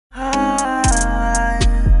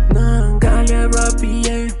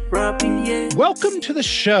Welcome to the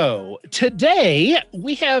show. Today,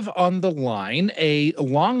 we have on the line a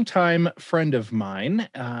longtime friend of mine.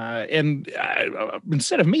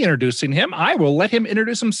 Instead of me introducing him, I will let him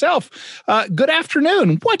introduce himself. Good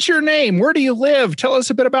afternoon. What's your name? Where do you live? Tell us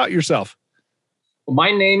a bit about yourself. Well,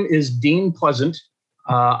 my name is Dean Pleasant.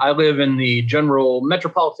 I live in the general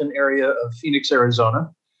metropolitan area of Phoenix,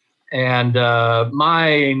 Arizona. And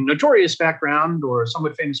my notorious background, or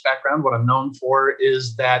somewhat famous background, what I'm known for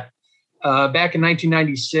is that back in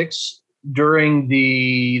 1996, during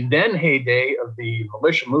the then heyday of the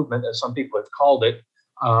militia movement, as some people have called it,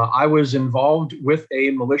 I was involved with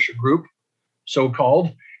a militia group,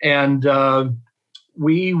 so-called, and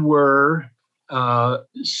we were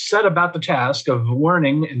set about the task of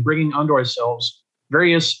learning and bringing onto ourselves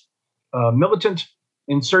various militant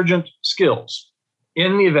insurgent skills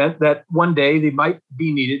in the event that one day they might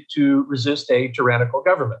be needed to resist a tyrannical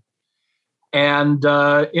government. And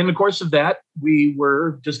in the course of that, we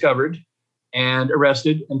were discovered and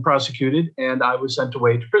arrested and prosecuted, and I was sent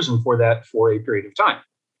away to prison for that for a period of time.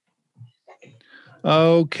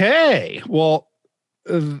 Okay. Well,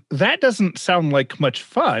 that doesn't sound like much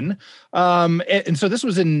fun. And so this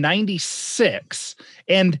was in 96.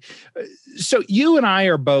 And so you and I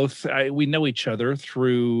are both, we know each other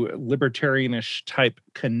through libertarianish type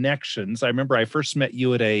connections. I remember I first met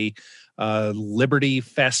you at a Liberty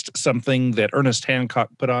Fest, something that Ernest Hancock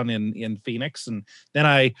put on in Phoenix. And then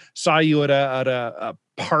I saw you at a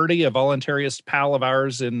party, a voluntarist pal of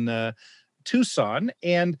ours in Tucson.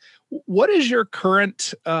 And what is your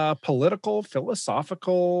current political,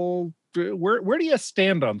 philosophical, where do you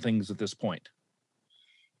stand on things at this point?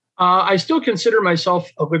 I still consider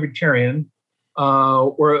myself a libertarian,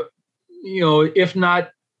 or, if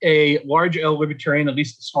not a large L libertarian, at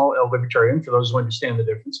least a small L libertarian, for those who understand the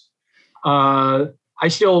difference. I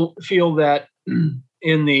still feel that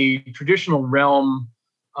in the traditional realm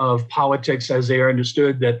of politics as they are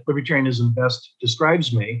understood, that libertarianism best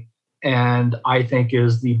describes me, and I think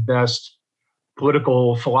is the best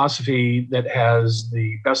political philosophy that has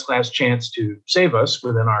the best last chance to save us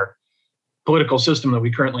within our political system that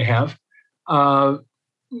we currently have.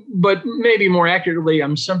 But maybe more accurately,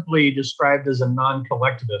 I'm simply described as a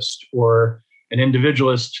non-collectivist or an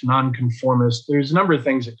individualist, non-conformist. There's a number of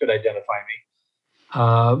things that could identify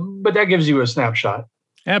me. But that gives you a snapshot.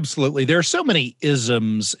 Absolutely. There are so many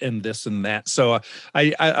isms and this and that. So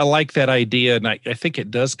I like that idea. And I think it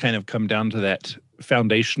does kind of come down to that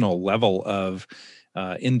foundational level of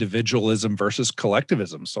individualism versus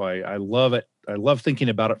collectivism. So I love it. I love thinking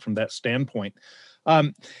about it from that standpoint.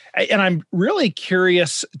 And I'm really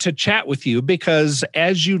curious to chat with you because,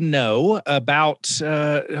 as you know, about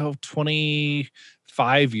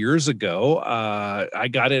 25 years ago, I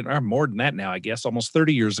got in, or more than that now, I guess, almost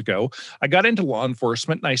 30 years ago, I got into law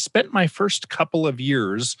enforcement, and I spent my first couple of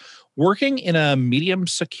years working in a medium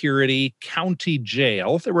security county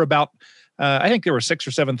jail. There were about I think there were 6,000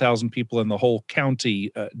 or 7,000 people in the whole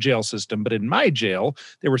county jail system, but in my jail,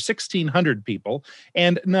 there were 1,600 people,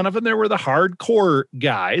 and none of them there were the hardcore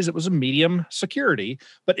guys. It was a medium security,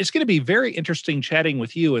 but it's going to be very interesting chatting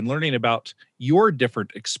with you and learning about your different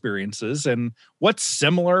experiences and what's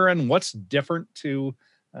similar and what's different to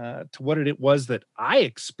what it was that I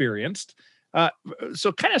experienced.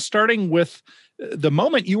 So kind of starting with the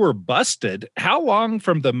moment you were busted, how long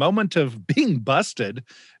from the moment of being busted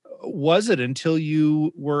was it until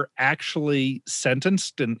you were actually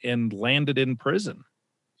sentenced and landed in prison?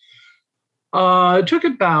 It took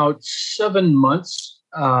about 7 months.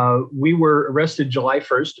 We were arrested July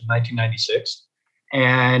 1st of 1996,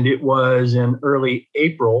 and it was in early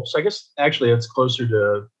April. So I guess actually it's closer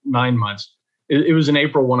to 9 months. It was in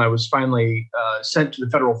April when I was finally sent to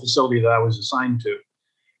the federal facility that I was assigned to.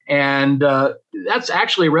 And that's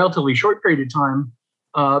actually a relatively short period of time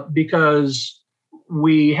because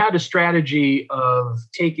we had a strategy of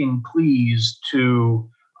taking pleas to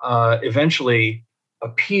eventually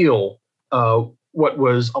appeal what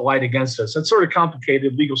was allied against us. That's sort of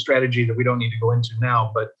complicated legal strategy that we don't need to go into now.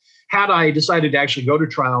 But had I decided to actually go to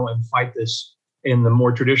trial and fight this in the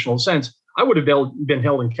more traditional sense, I would have been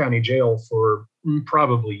held in county jail for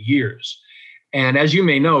probably years. And as you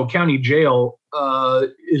may know, county jail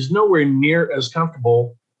is nowhere near as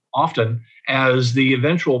comfortable often as the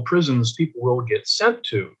eventual prisons people will get sent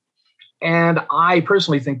to. And I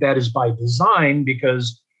personally think that is by design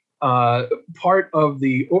because part of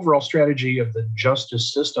the overall strategy of the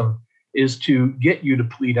justice system is to get you to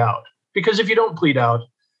plead out. Because if you don't plead out,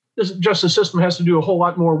 the justice system has to do a whole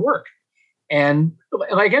lot more work. And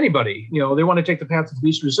like anybody, they want to take the path of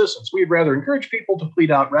least resistance. We'd rather encourage people to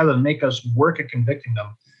plead out rather than make us work at convicting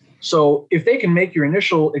them. So if they can make your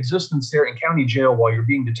initial existence there in county jail while you're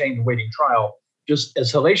being detained and waiting trial just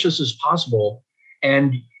as hellacious as possible,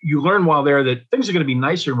 and you learn while there that things are going to be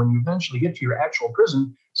nicer when you eventually get to your actual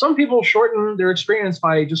prison, some people shorten their experience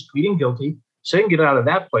by just pleading guilty, saying get out of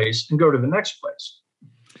that place and go to the next place.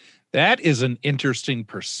 That is an interesting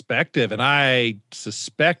perspective, and I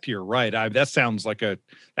suspect you're right. That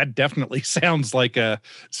definitely sounds like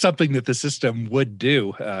something that the system would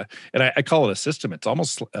do. And I call it a system. It's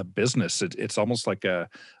almost a business. It's almost like a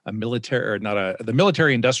military, or not the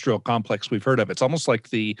military industrial complex we've heard of. It's almost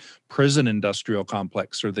like the prison industrial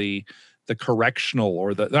complex, or the correctional,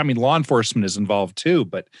 or law enforcement is involved too.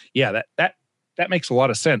 But yeah, that makes a lot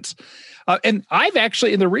of sense. And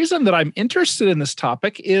the reason that I'm interested in this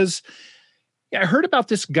topic is, I heard about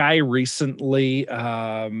this guy recently.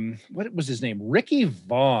 What was his name? Ricky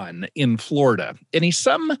Vaughn in Florida. And he's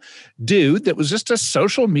some dude that was just a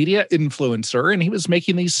social media influencer, and he was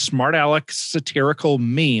making these smart aleck satirical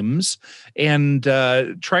memes and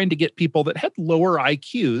trying to get people that had lower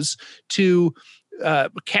IQs to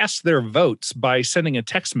cast their votes by sending a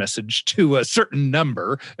text message to a certain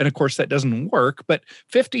number. And of course, that doesn't work. But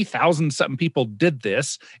 50,000 something people did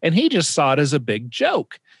this, and he just saw it as a big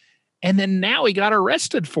joke. And then now he got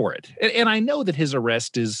arrested for it. And I know that his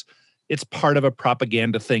arrest it's part of a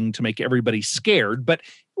propaganda thing to make everybody scared. But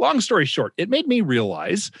long story short, it made me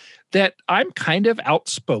realize that I'm kind of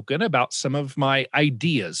outspoken about some of my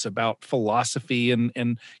ideas about philosophy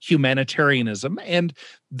and humanitarianism. And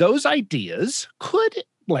those ideas could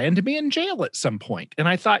land me in jail at some point. And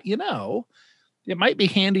I thought, it might be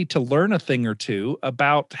handy to learn a thing or two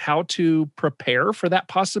about how to prepare for that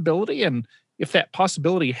possibility. And if that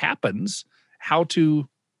possibility happens, how to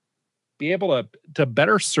be able to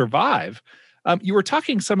better survive. You were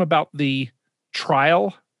talking some about the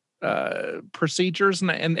trial procedures.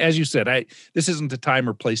 And as you said, this isn't the time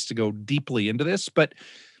or place to go deeply into this, but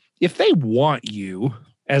if they want you,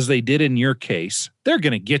 as they did in your case, they're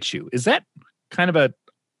going to get you. Is that kind of a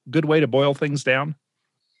good way to boil things down?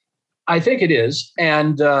 I think it is.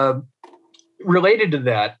 And related to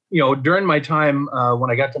that, during my time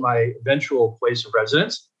when I got to my eventual place of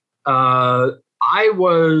residence,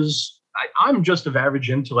 I'm just of average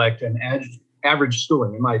intellect and average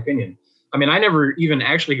schooling, in my opinion. I mean, I never even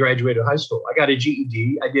actually graduated high school. I got a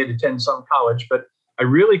GED. I did attend some college, but I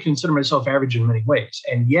really consider myself average in many ways.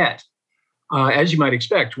 And yet, as you might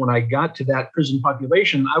expect, when I got to that prison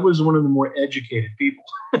population, I was one of the more educated people.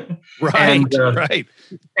 Right, right.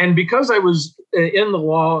 And because I was in the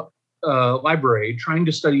law library trying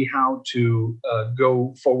to study how to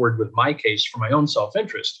go forward with my case for my own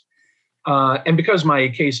self-interest, and because my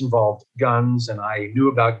case involved guns and I knew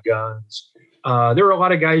about guns, there were a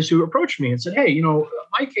lot of guys who approached me and said, hey,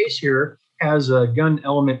 my case here has a gun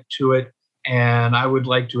element to it, and I would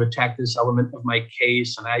like to attack this element of my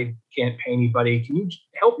case, and I can't pay anybody. Can you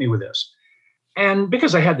help me with this? And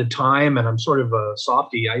because I had the time and I'm sort of a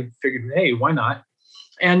softie, I figured, hey, why not?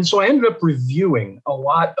 And so I ended up reviewing a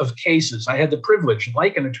lot of cases. I had the privilege,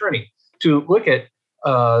 like an attorney, to look at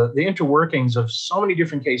the interworkings of so many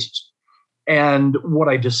different cases. And what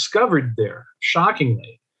I discovered there,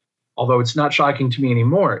 shockingly, although it's not shocking to me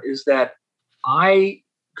anymore, is that I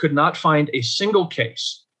could not find a single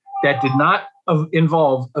case that did not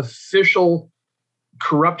involve official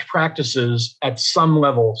corrupt practices at some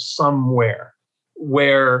level somewhere,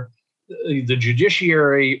 where the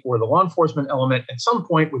judiciary or the law enforcement element at some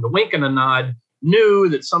point with a wink and a nod knew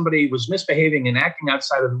that somebody was misbehaving and acting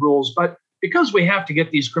outside of the rules. But because we have to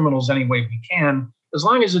get these criminals any way we can, as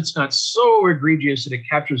long as it's not so egregious that it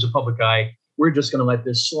captures the public eye, we're just going to let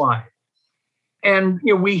this slide. And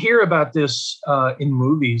we hear about this in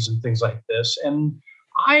movies and things like this. And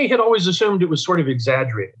I had always assumed it was sort of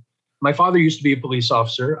exaggerated. My father used to be a police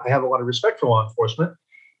officer. I have a lot of respect for law enforcement,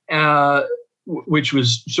 which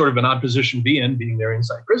was sort of an odd position to be in, being there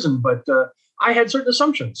inside prison. But I had certain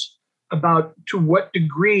assumptions about to what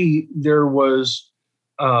degree there was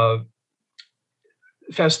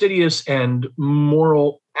fastidious and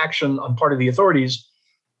moral action on part of the authorities.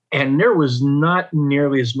 And there was not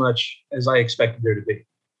nearly as much as I expected there to be.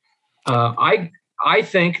 I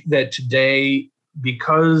think that today,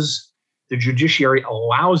 because the judiciary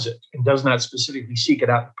allows it and does not specifically seek it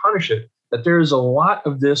out and punish it, that there is a lot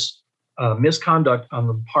of this misconduct on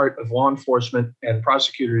the part of law enforcement and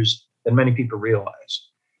prosecutors than many people realize.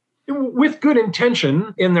 With good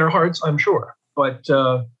intention in their hearts, I'm sure. But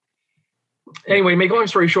anyway, make a long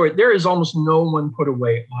story short, there is almost no one put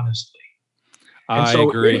away honestly. And I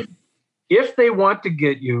agree. If they want to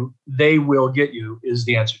get you, they will get you, is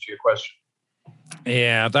the answer to your question.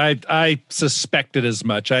 Yeah, I suspected as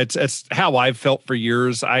much. It's how I've felt for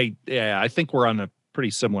years. I think we're on a pretty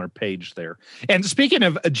similar page there. And speaking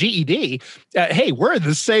of a GED, hey, we're in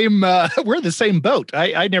the same we're in the same boat.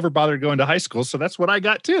 I never bothered going to high school, so that's what I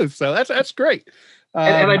got too. So that's great.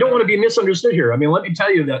 And I don't want to be misunderstood here. I mean, let me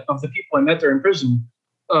tell you that of the people I met there in prison,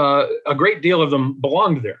 a great deal of them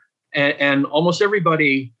belonged there, and almost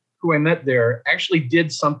everybody who I met there actually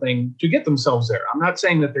did something to get themselves there. I'm not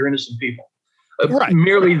saying that they're innocent people. Right.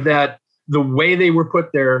 Merely that the way they were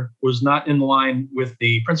put there was not in line with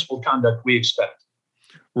the principled conduct we expect.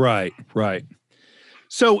 Right.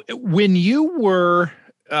 So when you were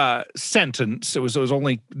sentenced, it was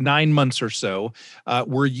only 9 months or so.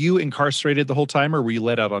 Were you incarcerated the whole time, or were you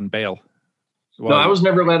let out on bail? No, I was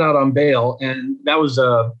never let out on bail, and that was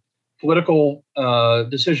a political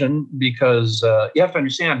decision because you have to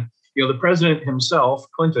understand, the president himself,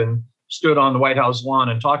 Clinton, stood on the White House lawn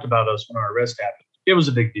and talked about us when our arrest happened. It was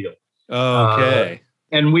a big deal. Okay.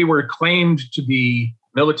 And we were claimed to be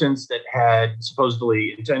militants that had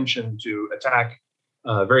supposedly intention to attack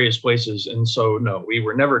various places. And so, no, we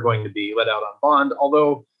were never going to be let out on bond,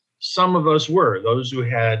 although some of us were, those who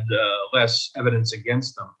had less evidence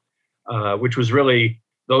against them, which was really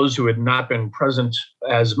those who had not been present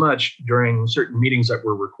as much during certain meetings that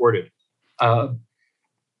were recorded.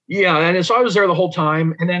 Yeah, and so I was there the whole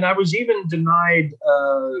time, and then I was even denied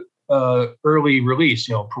early release,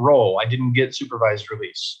 parole. I didn't get supervised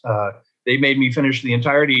release. They made me finish the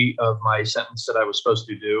entirety of my sentence that I was supposed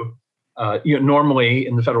to do. Normally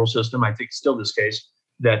in the federal system, I think still this case,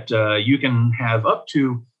 that you can have up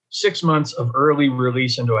to 6 months of early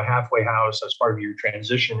release into a halfway house as part of your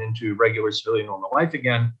transition into regular civilian normal life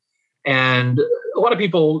again. And a lot of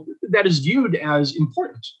people, that is viewed as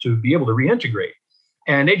important to be able to reintegrate.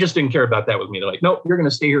 And they just didn't care about that with me. They're like, nope, you're going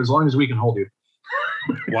to stay here as long as we can hold you.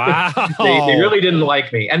 Wow. They really didn't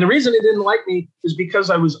like me. And the reason they didn't like me is because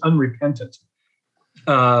I was unrepentant.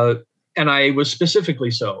 And I was specifically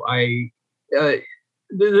so.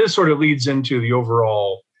 This sort of leads into the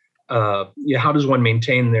overall, how does one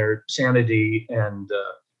maintain their sanity and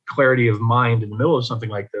clarity of mind in the middle of something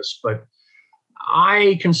like this? But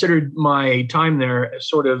I considered my time there as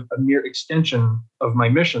sort of a mere extension of my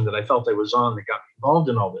mission that I felt I was on that got me involved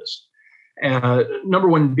in all this. Number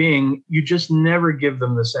one being, you just never give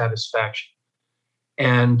them the satisfaction.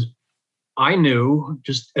 And I knew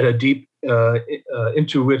just at a deep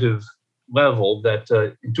intuitive level that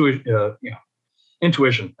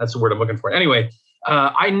intuition, that's the word I'm looking for. Anyway,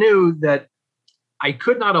 I knew that I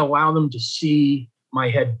could not allow them to see my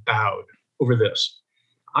head bowed over this.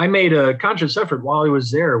 I made a conscious effort while I was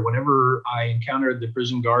there, whenever I encountered the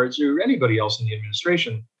prison guards or anybody else in the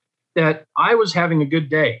administration, that I was having a good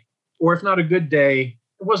day. Or if not a good day,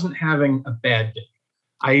 I wasn't having a bad day.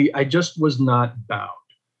 I just was not bowed.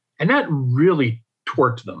 And that really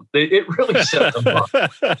torqued them. It really set them up.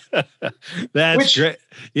 That's great.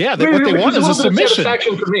 Yeah, what they want is a submission.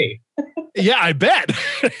 Satisfaction for me. Yeah, I bet.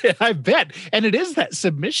 I bet. And it is that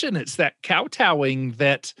submission. It's that kowtowing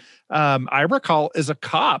that I recall as a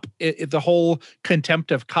cop, the whole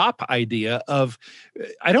contempt of cop idea of,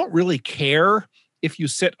 I don't really care if you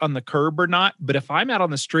sit on the curb or not, but if I'm out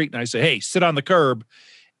on the street and I say, hey, sit on the curb,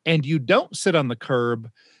 and you don't sit on the curb,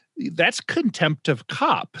 that's contempt of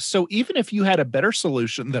cop. So even if you had a better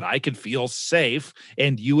solution that I could feel safe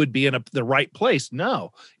and you would be in the right place,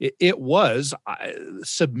 no, it was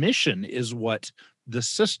submission is what the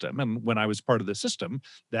system, and when I was part of the system,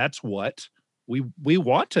 that's what we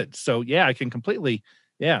wanted. So yeah, I can completely,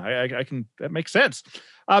 I can, that makes sense.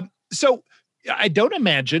 So I don't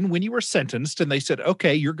imagine when you were sentenced and they said,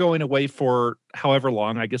 okay, you're going away for however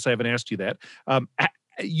long, I guess I haven't asked you that.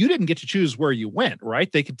 You didn't get to choose where you went,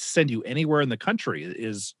 right? They could send you anywhere in the country.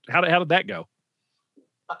 How did that go?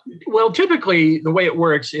 Well, typically the way it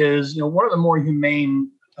works is, one of the more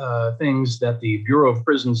humane things that the Bureau of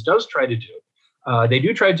Prisons does try to do. They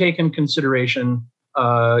do try to take into consideration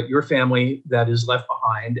your family that is left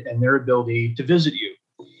behind and their ability to visit you.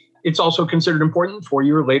 It's also considered important for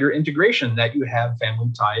your later integration that you have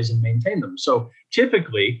family ties and maintain them. So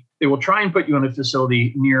typically they will try and put you in a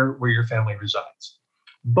facility near where your family resides.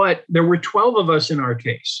 But there were 12 of us in our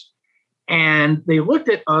case, and they looked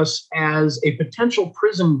at us as a potential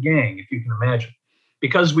prison gang, if you can imagine,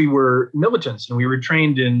 because we were militants and we were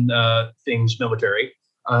trained in things military,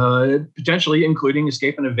 potentially including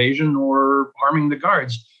escape and evasion or harming the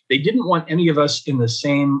guards. They didn't want any of us in the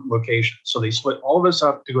same location. So they split all of us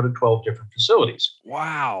up to go to 12 different facilities.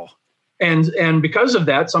 Wow. And because of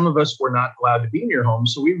that, some of us were not allowed to be near home.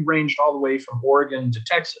 So we ranged all the way from Oregon to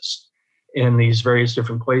Texas in these various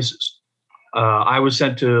different places. I was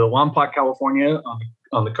sent to Lompoc, California,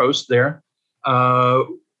 on the coast there, uh,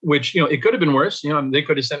 which it could have been worse. They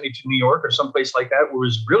could have sent me to New York or someplace like that, where it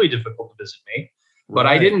was really difficult to visit me. But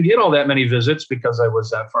I Right. didn't get all that many visits because I was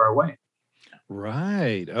that far away.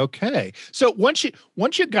 Right. Okay. So once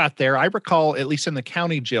you got there, I recall, at least in the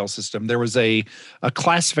county jail system, there was a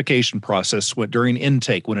classification process during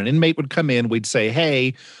intake. When an inmate would come in, we'd say,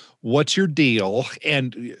 "Hey, what's your deal?"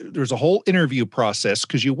 And there's a whole interview process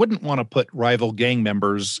because you wouldn't want to put rival gang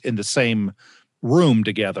members in the same room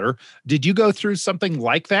together. Did you go through something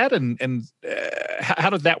like that? And how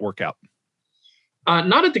did that work out?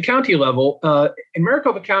 Not at the county level. In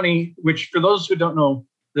Maricopa County, which for those who don't know,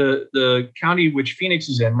 the county which Phoenix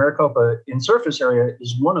is in, Maricopa in surface area,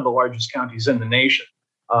 is one of the largest counties in the nation.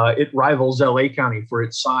 It rivals LA County for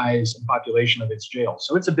its size and population of its jail.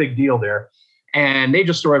 So it's a big deal there. And they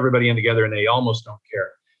just throw everybody in together and they almost don't care.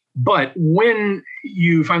 But when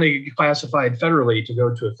you finally get classified federally to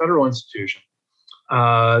go to a federal institution,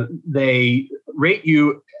 they rate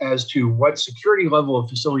you as to what security level of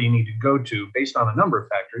facility you need to go to based on a number of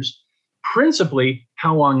factors. Principally,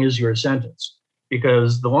 how long is your sentence?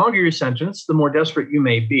 Because the longer your sentence, the more desperate you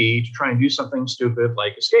may be to try and do something stupid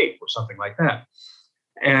like escape or something like that.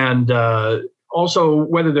 And also,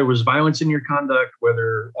 whether there was violence in your conduct,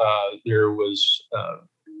 whether there was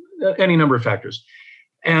any number of factors.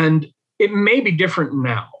 And it may be different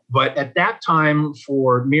now, but at that time,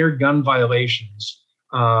 for mere gun violations,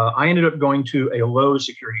 I ended up going to a low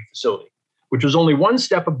security facility, which was only one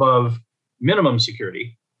step above minimum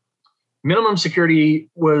security. Minimum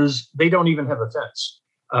security was, they don't even have a fence.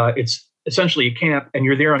 It's essentially a camp, and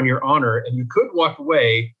you're there on your honor, and you could walk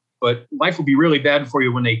away, but life will be really bad for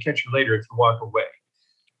you when they catch you later if you walk away.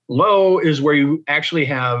 Low is where you actually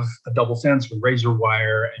have a double fence with razor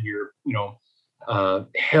wire, and you're,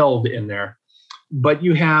 held in there. But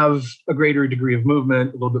you have a greater degree of movement,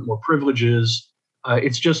 a little bit more privileges.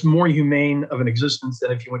 It's just more humane of an existence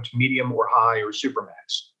than if you went to medium or high or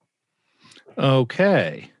supermax.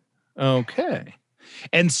 Okay. Okay.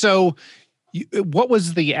 And so what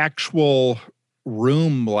was the actual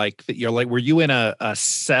room like that you're like? Were you in a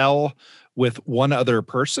cell with one other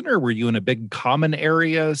person, or were you in a big common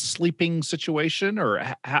area sleeping situation,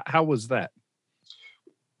 or how was that?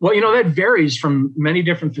 Well, that varies from many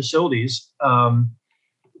different facilities.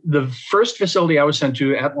 The first facility I was sent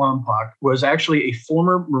to at Lompoc was actually a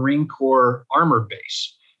former Marine Corps armor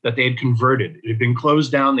base that they had converted. It had been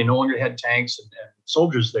closed down. They no longer had tanks and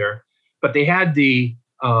soldiers there, but they had the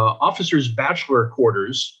officers' bachelor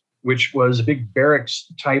quarters, which was a big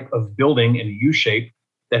barracks type of building in a U shape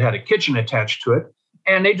that had a kitchen attached to it.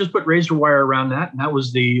 And they just put razor wire around that. And that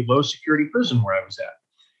was the low security prison where I was at.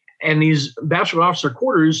 And these bachelor officer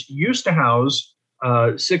quarters used to house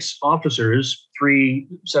 6 officers, 3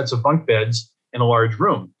 sets of bunk beds in a large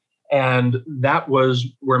room. And that was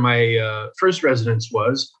where my first residence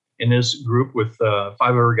was, in this group with 5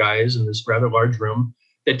 other guys in this rather large room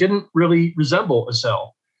that didn't really resemble a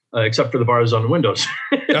cell, except for the bars on the windows.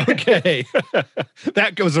 Okay.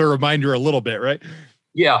 That goes a reminder a little bit, right?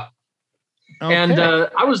 Yeah. Okay. And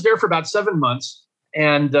I was there for about 7 months.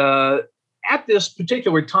 And at this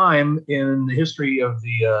particular time in the history of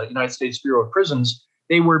the United States Bureau of Prisons,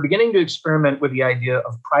 they were beginning to experiment with the idea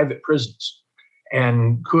of private prisons.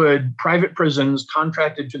 And could private prisons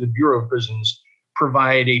contracted to the Bureau of Prisons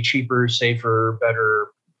provide a cheaper, safer, better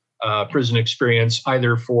prison experience,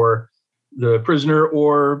 either for the prisoner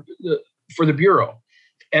or for the Bureau?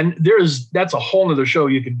 And that's a whole nother show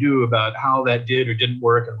you could do about how that did or didn't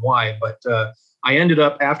work and why. But I ended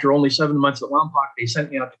up, after only 7 months at Lompoc, they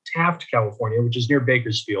sent me out to Taft, California, which is near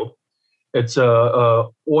Bakersfield. It's a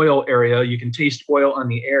oil area. You can taste oil on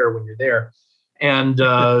the air when you're there. And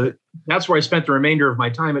that's where I spent the remainder of my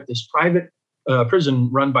time, at this private prison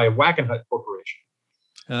run by Wackenhut Corporation.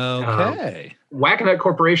 Okay. Wackenhut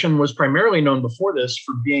Corporation was primarily known before this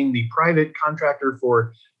for being the private contractor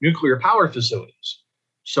for nuclear power facilities.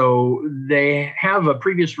 So they have a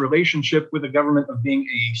previous relationship with the government of being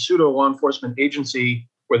a pseudo law enforcement agency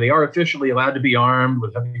where they are officially allowed to be armed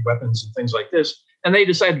with heavy weapons and things like this. And they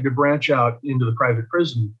decided to branch out into the private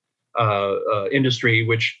prison industry,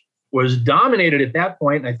 which was dominated at that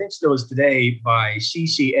point, and I think still is today, by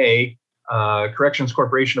CCA, Corrections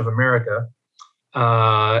Corporation of America.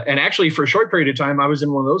 And actually, for a short period of time, I was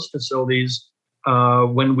in one of those facilities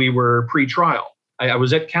when we were pre-trial. I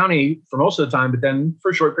was at county for most of the time, but then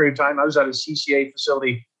for a short period of time, I was at a CCA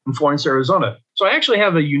facility in Florence, Arizona. So I actually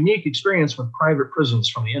have a unique experience with private prisons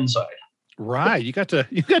from the inside. Right. You got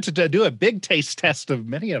to do a big taste test of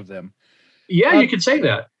many of them. Yeah, you could say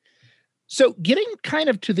that. So getting kind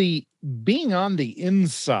of to the being on the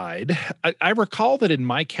inside, I recall that in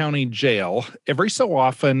my county jail, every so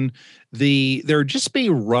often there'd just be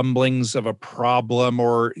rumblings of a problem,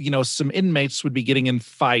 or some inmates would be getting in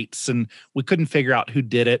fights and we couldn't figure out who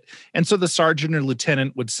did it. And so the sergeant or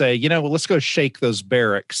lieutenant would say, well, let's go shake those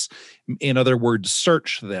barracks. In other words,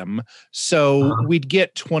 search them. So we'd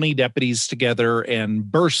get 20 deputies together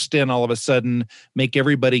and burst in all of a sudden, make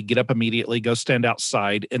everybody get up immediately, go stand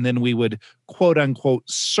outside, and then we would quote unquote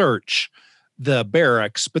search the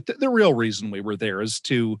barracks. But the real reason we were there is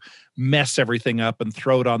to mess everything up and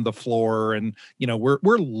throw it on the floor. And,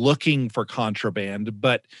 we're looking for contraband,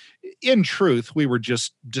 but in truth, we were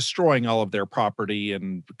just destroying all of their property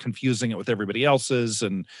and confusing it with everybody else's.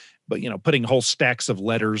 But putting whole stacks of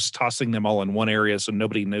letters, tossing them all in one area so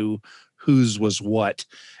nobody knew whose was what.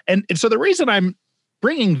 And so the reason I'm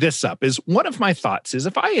bringing this up is one of my thoughts is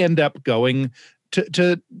if I end up going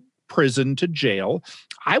to prison, to jail,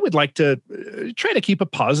 I would like to try to keep a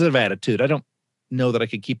positive attitude. I don't know that I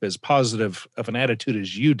could keep as positive of an attitude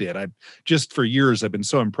as you did. For years, I've been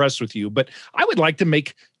so impressed with you, but I would like to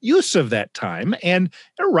make use of that time and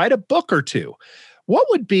write a book or two. What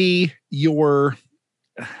would be your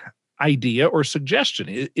idea or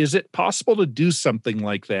suggestion? Is it possible to do something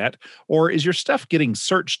like that? Or is your stuff getting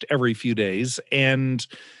searched every few days and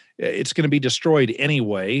it's going to be destroyed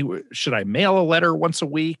anyway? Should I mail a letter once a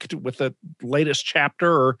week with the latest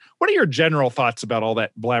chapter? Or what are your general thoughts about all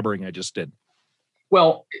that blabbering I just did?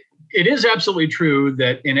 Well, it is absolutely true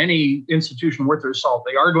that in any institution worth their salt,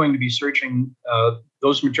 they are going to be searching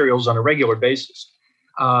those materials on a regular basis.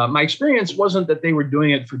 My experience wasn't that they were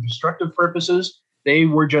doing it for destructive purposes. They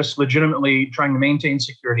were just legitimately trying to maintain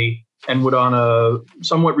security and would, on a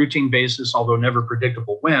somewhat routine basis, although never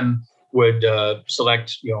predictable when, would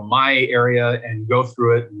select my area and go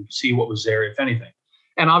through it and see what was there, if anything.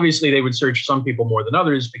 And obviously they would search some people more than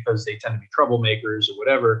others because they tend to be troublemakers or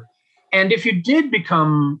whatever. And if you did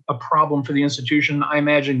become a problem for the institution, I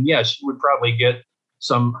imagine, yes, you would probably get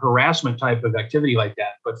some harassment type of activity like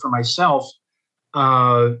that. But for myself,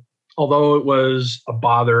 although it was a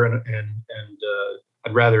bother and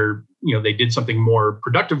I'd rather, they did something more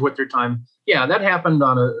productive with their time. Yeah, that happened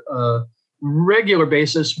on a regular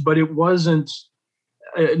basis, but it wasn't,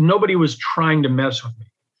 nobody was trying to mess with me.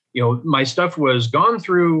 My stuff was gone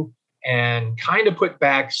through and kind of put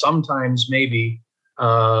back sometimes, maybe,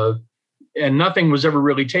 and nothing was ever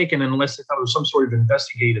really taken unless they thought it was some sort of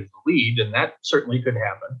investigative lead, and that certainly could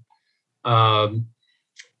happen.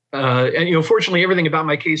 And fortunately, everything about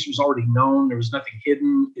my case was already known. There was nothing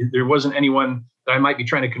hidden. There wasn't anyone that I might be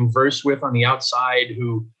trying to converse with on the outside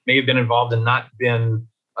who may have been involved and not been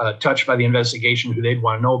touched by the investigation who they'd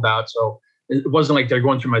want to know about. So it wasn't like they're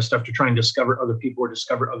going through my stuff to try and discover other people or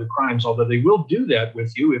discover other crimes, although they will do that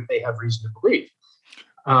with you if they have reason to believe.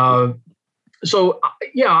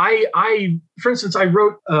 For instance, I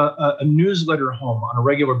wrote a newsletter home on a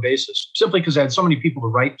regular basis, simply because I had so many people to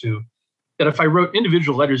write to, that if I wrote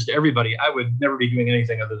individual letters to everybody, I would never be doing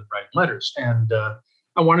anything other than writing letters. And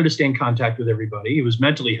I wanted to stay in contact with everybody. It was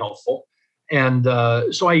mentally helpful. And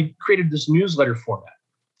so I created this newsletter format.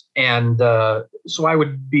 And so I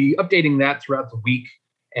would be updating that throughout the week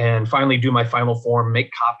and finally do my final form,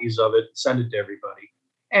 make copies of it, send it to everybody.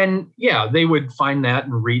 And yeah, they would find that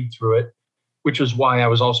and read through it, which is why I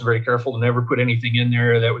was also very careful to never put anything in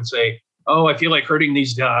there that would say, oh, I feel like hurting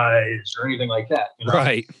these guys or anything like that.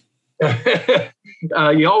 Right.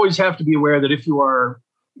 You always have to be aware that if you are,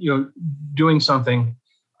 doing something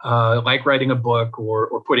like writing a book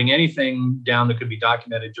or putting anything down that could be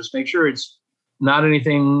documented, just make sure it's not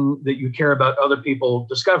anything that you care about other people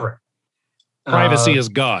discovering. Privacy is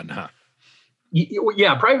gone, huh?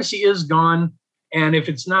 Yeah, privacy is gone. And if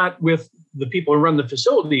it's not with the people who run the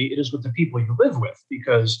facility, it is with the people you live with.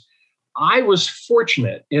 Because I was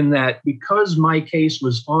fortunate in that because my case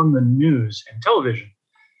was on the news and television,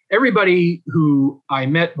 everybody who I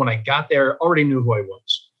met when I got there already knew who I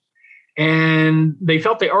was. And they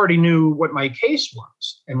felt they already knew what my case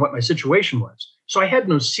was and what my situation was. So I had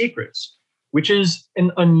no secrets, which is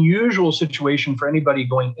an unusual situation for anybody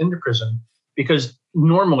going into prison, because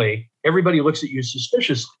normally everybody looks at you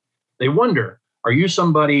suspiciously. They wonder, are you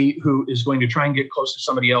somebody who is going to try and get close to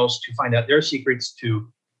somebody else to find out their secrets,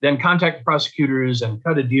 to then contact the prosecutors and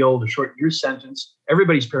cut a deal to shorten your sentence?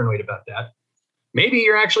 Everybody's paranoid about that. Maybe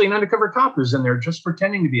you're actually an undercover cop who's in there just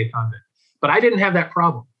pretending to be a convict. But I didn't have that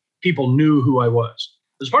problem. People knew who I was.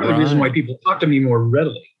 It's part of the reason why people talk to me more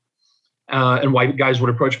readily and why guys would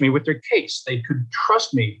approach me with their case. They could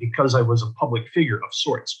trust me because I was a public figure of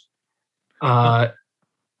sorts. And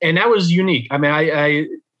that was unique. I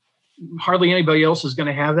mean, hardly anybody else is going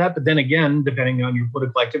to have that. But then again, depending on your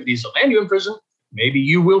political activities that land you in prison, maybe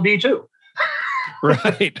you will be too.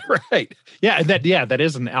 Right, right. Yeah, that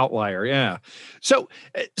is an outlier. Yeah. So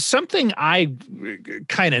something I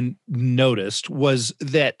kind of noticed was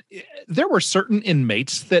that there were certain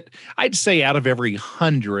inmates that I'd say out of every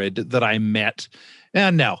 100 that I met,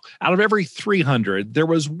 and no, out of every 300, there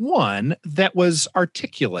was one that was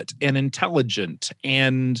articulate and intelligent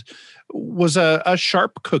and was a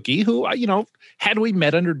sharp cookie who, had we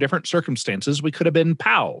met under different circumstances, we could have been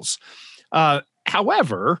pals.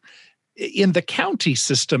 However, in the county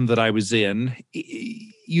system that I was in,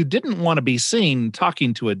 you didn't want to be seen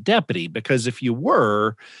talking to a deputy, because if you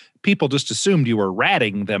were, people just assumed you were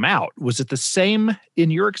ratting them out. Was it the same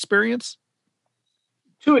in your experience?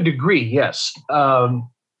 To a degree, yes.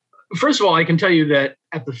 First of all, I can tell you that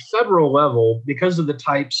at the federal level, because of the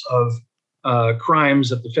types of crimes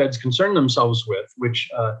that the feds concern themselves with,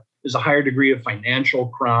 which is a higher degree of financial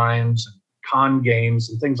crimes and con games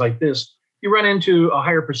and things like this, you run into a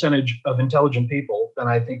higher percentage of intelligent people than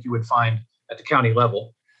I think you would find at the county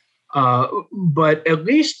level. But at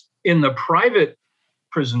least in the private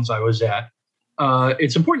prisons I was at,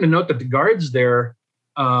 it's important to note that the guards there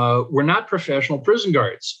were not professional prison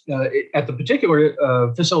guards. At the particular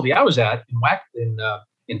facility I was at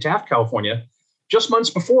in Taft, California, just months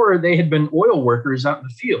before, they had been oil workers out in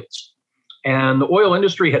the fields. And the oil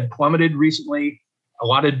industry had plummeted recently. A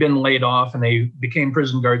lot had been laid off, and they became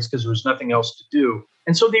prison guards because there was nothing else to do.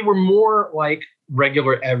 And so they were more like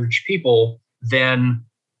regular average people than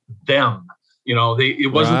them.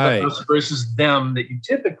 It wasn't the us versus them that you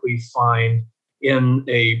typically find in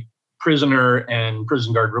a prisoner and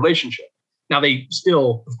prison guard relationship. Now, they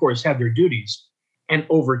still, of course, have their duties. And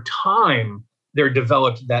over time, there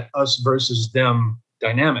developed that us versus them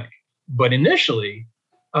dynamic. But initially,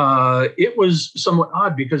 it was somewhat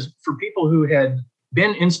odd, because for people who had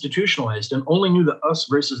been institutionalized and only knew the us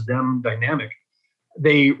versus them dynamic,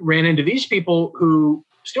 they ran into these people who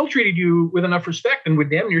still treated you with enough respect and would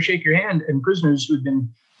damn near shake your hand, and prisoners who'd been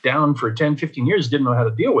down for 10, 15 years didn't know how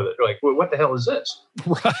to deal with it. They're like, well, what the hell is this?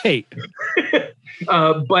 Right.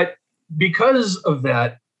 But because of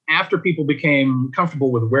that, after people became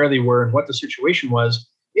comfortable with where they were and what the situation was,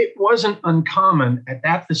 it wasn't uncommon at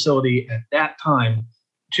that facility at that time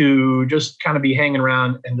to just kind of be hanging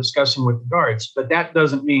around and discussing with the guards. But that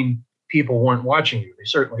doesn't mean people weren't watching you. They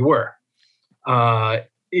certainly were.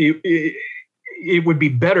 It would be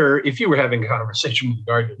better if you were having a conversation with the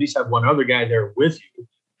guard to at least have one other guy there with you.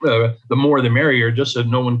 The more the merrier, just so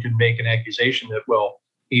no one could make an accusation that, well,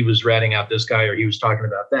 he was ratting out this guy or he was talking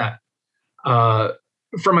about that.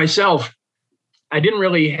 For myself, I didn't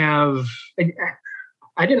have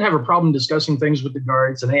a problem discussing things with the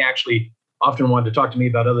guards, and they actually often wanted to talk to me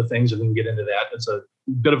about other things, and we can get into that. It's a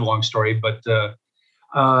bit of a long story, but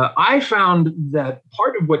I found that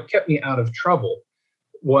part of what kept me out of trouble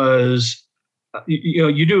was,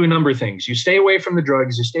 you do a number of things. You stay away from the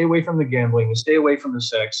drugs, you stay away from the gambling, you stay away from the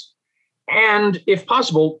sex, and if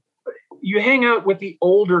possible, you hang out with the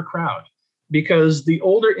older crowd, because the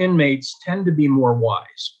older inmates tend to be more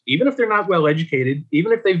wise. Even if they're not well educated,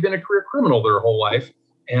 even if they've been a career criminal their whole life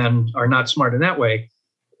and are not smart in that way,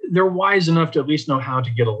 they're wise enough to at least know how to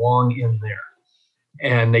get along in there.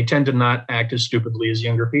 And they tend to not act as stupidly as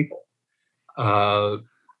younger people.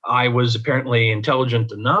 I was apparently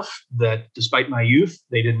intelligent enough that despite my youth,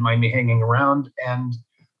 they didn't mind me hanging around. And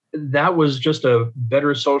that was just a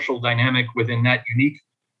better social dynamic within that unique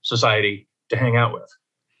society to hang out with.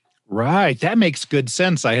 Right. That makes good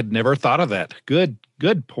sense. I had never thought of that. Good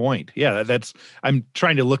point. Yeah, I'm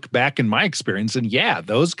trying to look back in my experience, and yeah,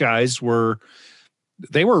 those guys were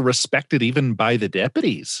respected even by the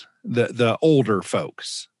deputies, the older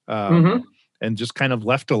folks, and just kind of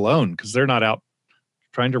left alone because they're not out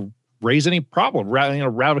trying to raise any problem,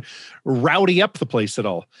 rowdy up the place at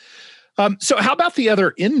all. So how about the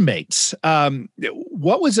other inmates?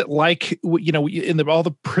 What was it like, in all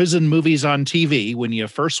the prison movies on TV when you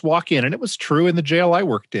first walk in? And it was true in the jail I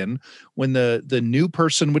worked in. When the new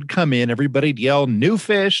person would come in, everybody'd yell, new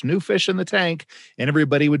fish in the tank. And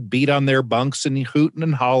everybody would beat on their bunks and hoot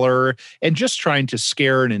and holler and just trying to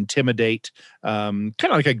scare and intimidate, kind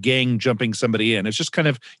of like a gang jumping somebody in. It's just kind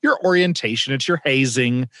of your orientation. It's your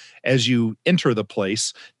hazing as you enter the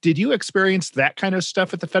place. Did you experience that kind of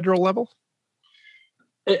stuff at the federal level?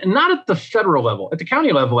 Not at the federal level. At the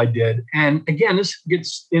county level, I did. And again, this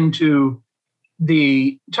gets into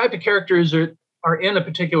the type of characters that are in a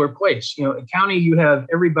particular place. At county, you have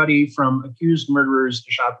everybody from accused murderers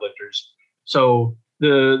to shoplifters. So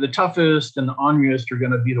the toughest and the orneriest are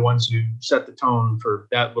going to be the ones who set the tone for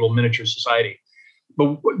that little miniature society.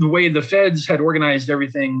 But the way the feds had organized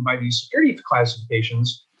everything by these security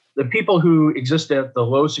classifications, the people who existed at the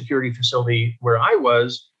low security facility where I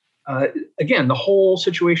was, again, the whole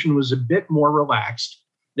situation was a bit more relaxed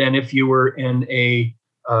than if you were in a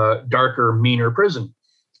darker, meaner prison.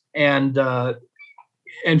 And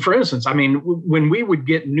for instance, I mean, when we would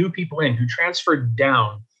get new people in who transferred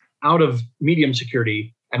down out of medium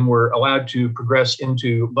security and were allowed to progress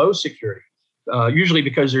into low security, usually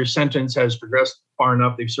because their sentence has progressed far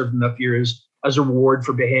enough, they've served enough years as a reward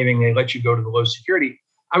for behaving, they let you go to the low security.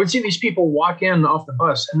 I would see these people walk in off the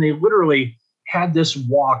bus, and they literally had this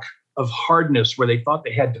walk of hardness where they thought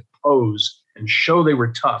they had to pose and show they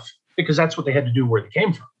were tough because that's what they had to do where they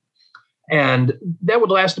came from. And that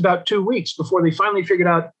would last about 2 weeks before they finally figured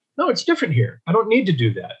out, no, it's different here. I don't need to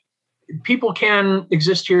do that. People can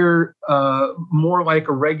exist here more like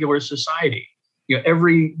a regular society. You know,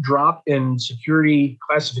 every drop in security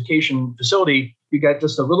classification facility, you got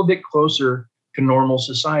just a little bit closer to normal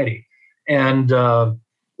society. And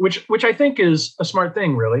which I think is a smart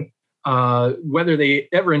thing, really. Whether they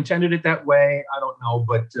ever intended it that way, I don't know.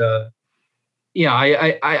 But yeah,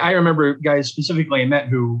 I remember guys specifically I met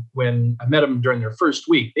who, when I met them during their first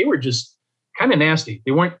week, they were just kind of nasty.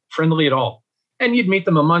 They weren't friendly at all. And you'd meet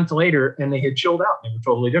them a month later and they had chilled out. They were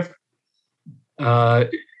totally different.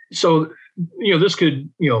 So, you know, this could,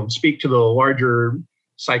 you know, speak to the larger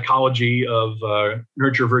psychology of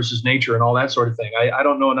nurture versus nature and all that sort of thing. I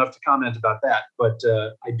don't know enough to comment about that, but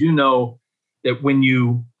I do know that when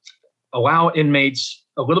you allow inmates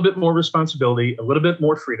a little bit more responsibility, a little bit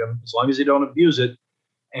more freedom, as long as they don't abuse it,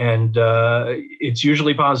 and it's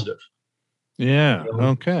usually positive. Yeah.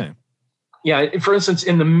 Okay. Yeah. For instance,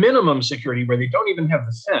 in the minimum security where they don't even have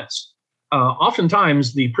the fence,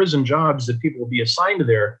 oftentimes the prison jobs that people will be assigned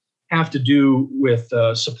there have to do with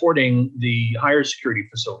supporting the higher security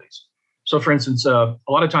facilities. So, for instance, a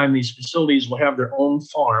lot of time these facilities will have their own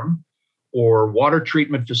farm or water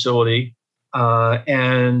treatment facility,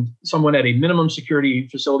 and someone at a minimum security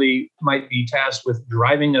facility might be tasked with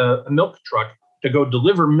driving a milk truck to go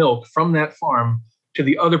deliver milk from that farm to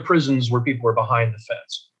the other prisons where people are behind the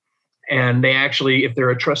fence. And they actually, if they're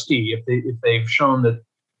a trustee, if they've shown that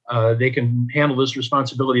they can handle this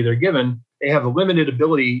responsibility they're given, they have a limited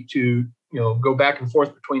ability to, you know, go back and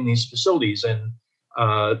forth between these facilities. And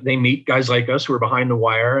they meet guys like us who are behind the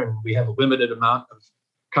wire, and we have a limited amount of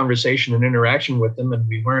conversation and interaction with them, and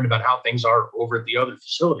we learn about how things are over at the other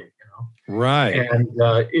facility. You know, right? And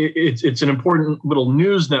it's an important little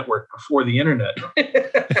news network before the internet.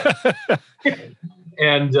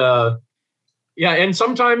 And yeah, and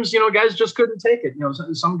sometimes, you know, guys just couldn't take it. You know,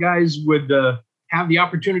 some guys would have the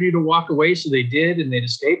opportunity to walk away, so they did, and they'd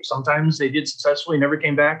escape. Sometimes they did successfully, never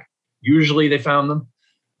came back. Usually they found them.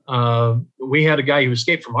 We had a guy who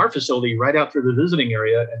escaped from our facility right out through the visiting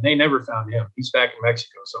area, and they never found him. He's back in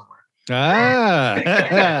Mexico somewhere.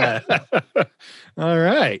 All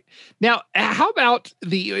right. Now, how about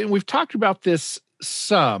we've talked about this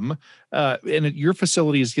some, and your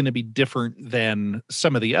facility is going to be different than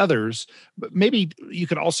some of the others, but maybe you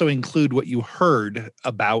could also include what you heard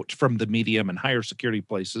about from the medium and higher security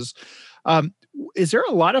places. Is there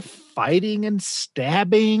a lot of fighting and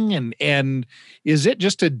stabbing, and is it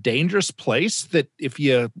just a dangerous place that if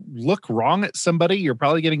you look wrong at somebody, you're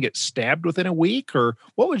probably going to get stabbed within a week? Or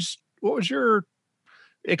what was your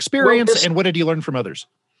experience, and what did you learn from others?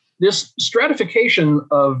 This stratification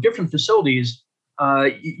of different facilities,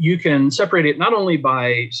 you can separate it not only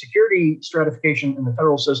by security stratification in the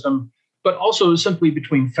federal system, but also simply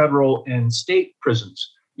between federal and state prisons.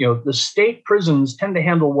 You know, the state prisons tend to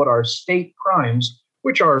handle what are state crimes,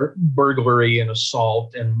 which are burglary and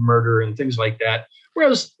assault and murder and things like that.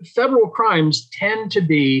 Whereas federal crimes tend to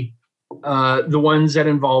be the ones that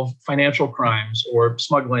involve financial crimes or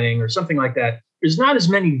smuggling or something like that. There's not as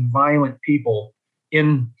many violent people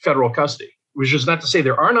in federal custody, which is not to say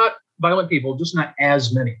there are not violent people, just not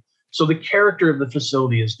as many. So the character of the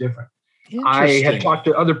facility is different. I had talked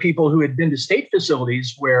to other people who had been to state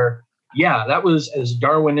facilities where, yeah, that was as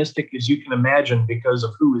Darwinistic as you can imagine because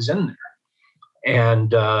of who was in there.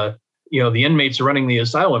 And, you know, the inmates are running the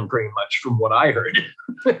asylum pretty much from what I heard.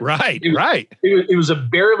 Right, right. It was a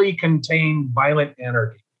barely contained violent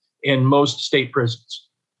anarchy in most state prisons.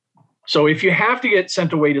 So if you have to get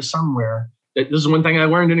sent away to somewhere, this is one thing I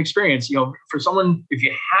learned in experience, you know, for someone, if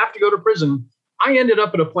you have to go to prison, I ended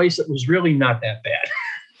up at a place that was really not that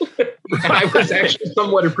bad. And I was actually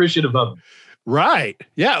somewhat appreciative of it. Right.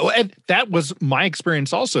 Yeah. Well, and that was my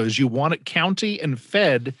experience also, is you wanted county and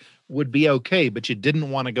fed would be okay, but you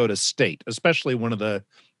didn't want to go to state, especially one of the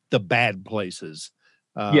bad places.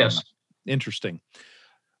 Yes. Interesting.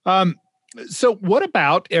 So what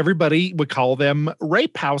about, everybody would call them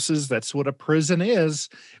rape houses? That's what a prison is.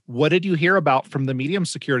 What did you hear about from the medium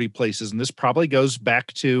security places? And this probably goes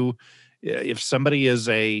back to if somebody is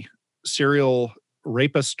a serial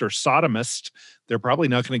rapist or sodomist, they're probably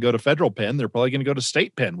not going to go to federal pen. They're probably going to go to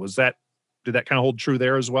state pen. Did that kind of hold true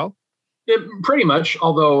there as well? Pretty much,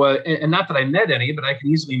 although, and not that I met any, but I can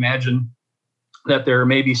easily imagine that there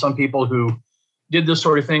may be some people who did this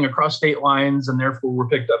sort of thing across state lines and therefore were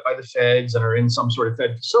picked up by the feds and are in some sort of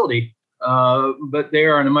fed facility. But they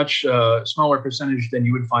are in a much smaller percentage than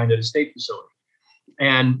you would find at a state facility.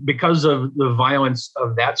 And because of the violence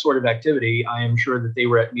of that sort of activity, I am sure that they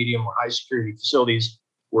were at medium or high security facilities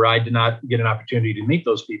where I did not get an opportunity to meet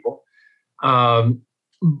those people.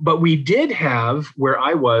 But we did have, where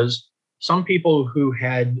I was, some people who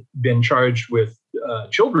had been charged with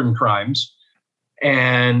children crimes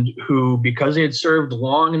and who, because they had served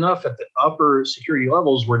long enough at the upper security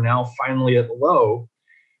levels, were now finally at the low.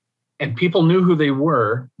 And people knew who they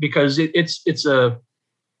were because it's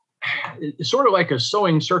sort of like a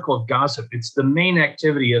sewing circle of gossip. It's the main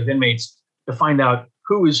activity of inmates to find out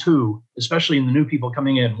who is who, especially in the new people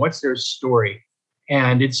coming in. What's their story?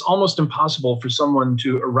 And it's almost impossible for someone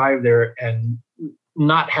to arrive there and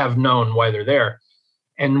not have known why they're there.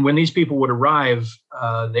 And when these people would arrive,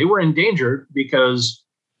 they were in danger because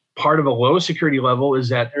part of a low security level is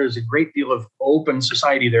that there is a great deal of open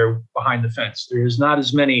society there behind the fence. There is not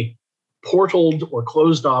as many portaled or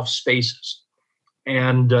closed off spaces.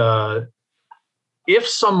 And if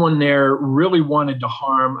someone there really wanted to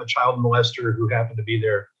harm a child molester who happened to be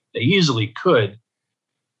there, they easily could.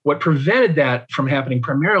 What prevented that from happening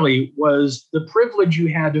primarily was the privilege you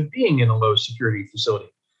had of being in a low security facility.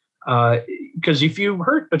 Because if you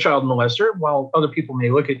hurt a child molester, while other people may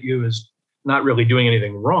look at you as not really doing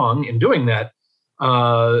anything wrong in doing that,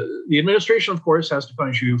 the administration, of course, has to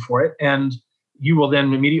punish you for it. And you will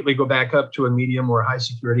then immediately go back up to a medium or high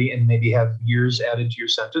security and maybe have years added to your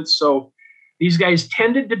sentence. So these guys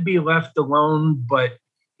tended to be left alone. But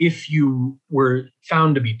if you were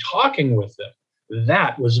found to be talking with them,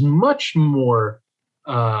 that was much more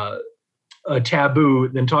a taboo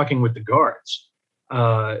than talking with the guards.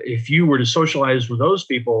 If you were to socialize with those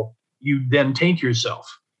people, you then taint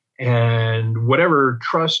yourself. And whatever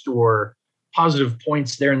trust or positive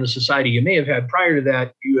points there in the society you may have had prior to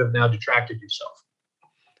that, you have now detracted yourself.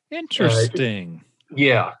 Interesting.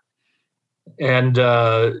 Yeah. And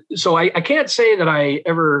so I can't say that I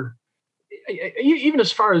ever, even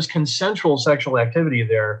as far as consensual sexual activity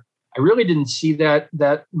there, I really didn't see that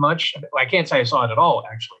much. I can't say I saw it at all,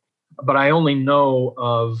 actually. But I only know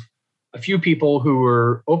of a few people who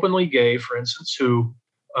were openly gay, for instance, who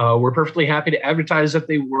were perfectly happy to advertise that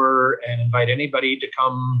they were and invite anybody to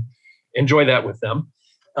come enjoy that with them.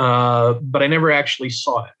 But I never actually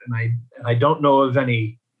saw it. And I don't know of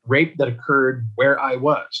any rape that occurred where I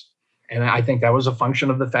was. And I think that was a function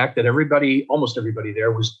of the fact that almost everybody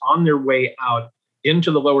there was on their way out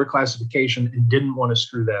into the lower classification and didn't want to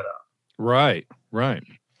screw that up. Right.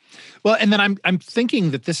 Well, and then I'm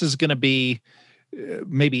thinking that this is going to be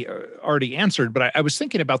maybe already answered, but I was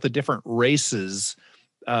thinking about the different races,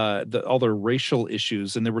 all the racial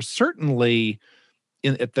issues, and there were certainly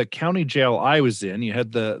at the county jail I was in, you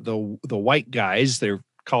had the white guys. They're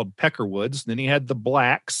called Peckerwoods. Then you had the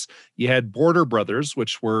blacks. You had Border Brothers,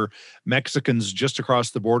 which were Mexicans just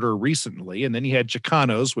across the border recently. And then you had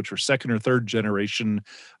Chicanos, which were second or third generation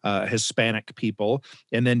Hispanic people.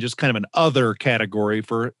 And then just kind of an other category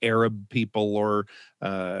for Arab people or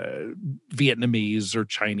Vietnamese or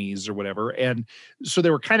Chinese or whatever. And so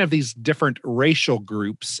there were kind of these different racial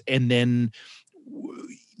groups. And then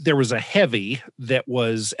there was a heavy that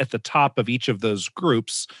was at the top of each of those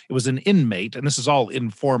groups. It was an inmate, and this is all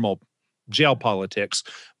informal jail politics,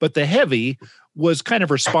 but the heavy was kind of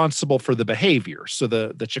responsible for the behavior. So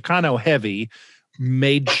the Chicano heavy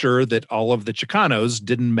made sure that all of the Chicanos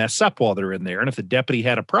didn't mess up while they're in there. And if the deputy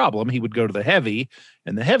had a problem, he would go to the heavy,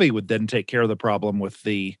 and the heavy would then take care of the problem with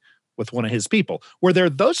one of his people. Were there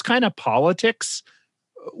those kind of politics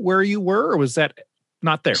where you were, or was that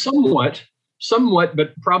not there? Somewhat,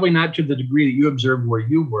 but probably not to the degree that you observed where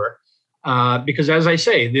you were. Because as I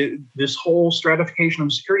say, this whole stratification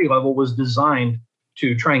of security level was designed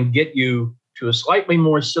to try and get you to a slightly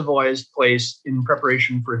more civilized place in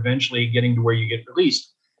preparation for eventually getting to where you get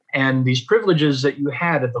released. And these privileges that you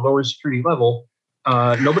had at the lower security level,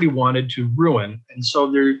 nobody wanted to ruin. And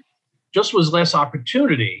so there just was less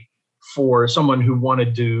opportunity for someone who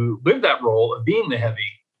wanted to live that role of being the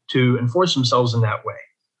heavy to enforce themselves in that way.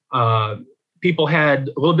 People had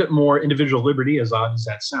a little bit more individual liberty, as odd as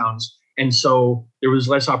that sounds. And so there was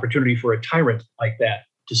less opportunity for a tyrant like that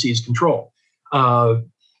to seize control.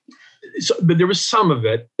 But there was some of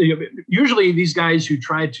it. Usually these guys who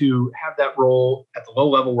tried to have that role at the low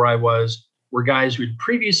level where I was were guys who had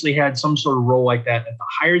previously had some sort of role like that at the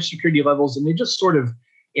higher security levels, and they just sort of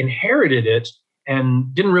inherited it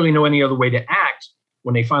and didn't really know any other way to act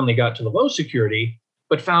when they finally got to the low security,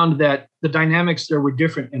 but found that the dynamics there were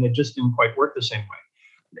different and it just didn't quite work the same way.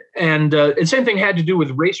 And same thing had to do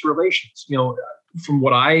with race relations. From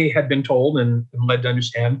what I had been told and led to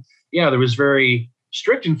understand, there was very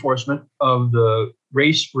strict enforcement of the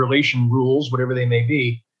race relation rules, whatever they may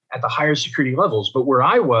be, at the higher security levels. But where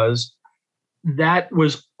I was, that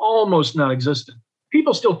was almost non-existent.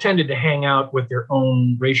 People still tended to hang out with their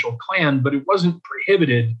own racial clan, but it wasn't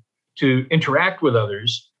prohibited to interact with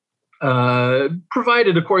others,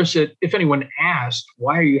 provided, of course, that if anyone asked,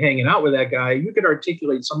 why are you hanging out with that guy, you could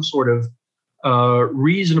articulate some sort of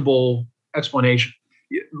reasonable explanation.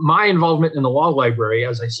 My involvement in the law library,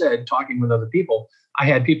 as I said, talking with other people, I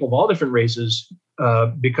had people of all different races,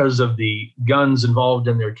 because of the guns involved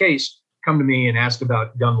in their case, come to me and ask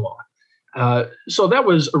about gun law. So that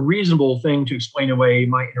was a reasonable thing to explain away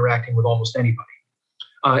my interacting with almost anybody.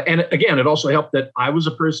 And again, it also helped that I was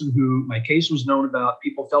a person who my case was known about.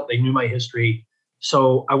 People felt they knew my history.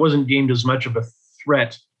 So I wasn't deemed as much of a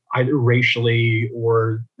threat, either racially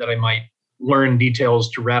or that I might learn details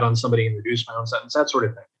to rat on somebody and reduce my own sentence, that sort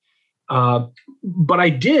of thing. But I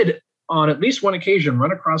did, on at least one occasion,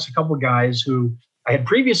 run across a couple of guys who I had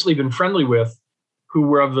previously been friendly with who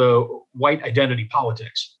were of the white identity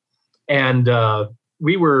politics. And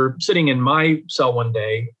we were sitting in my cell one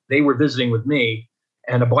day. They were visiting with me.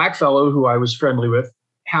 And a black fellow who I was friendly with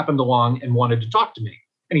happened along and wanted to talk to me.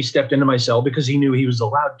 And he stepped into my cell because he knew he was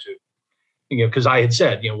allowed to. Because I had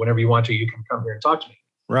said, whenever you want to, you can come here and talk to me.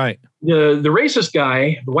 Right. The racist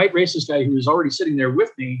guy, the white racist guy who was already sitting there with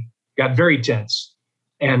me, got very tense.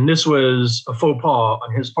 And this was a faux pas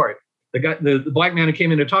on his part. The black man who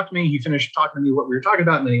came in to talk to me, he finished talking to me what we were talking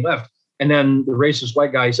about, and then he left. And then the racist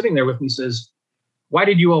white guy sitting there with me says, "Why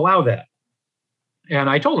did you allow that?" And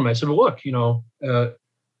I told him, I said, "Well, look,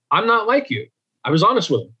 I'm not like you." I was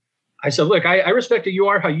honest with him. I said, "Look, I respect that you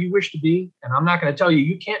are how you wish to be, and I'm not going to tell you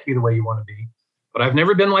you can't be the way you want to be. But I've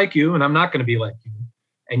never been like you, and I'm not going to be like you.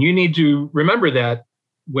 And you need to remember that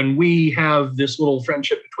when we have this little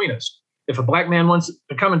friendship between us. If a black man wants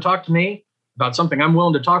to come and talk to me about something I'm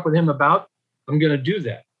willing to talk with him about, I'm going to do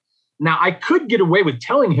that." Now, I could get away with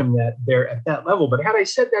telling him that there at that level, but had I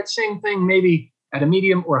said that same thing maybe at a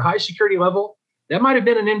medium or high security level, that might have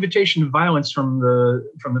been an invitation to violence from the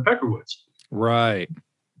Peckerwoods. Right.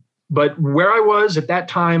 But where I was at that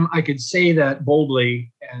time, I could say that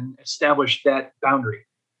boldly and establish that boundary.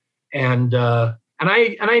 And I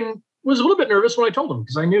was a little bit nervous when I told him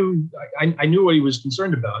because I knew what he was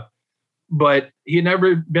concerned about. But he had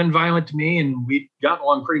never been violent to me, and we'd gotten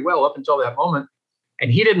along pretty well up until that moment. And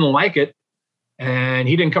he didn't like it, and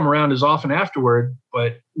he didn't come around as often afterward,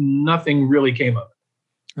 but nothing really came of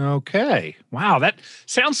it. Okay. Wow. That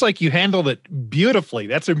sounds like you handled it beautifully.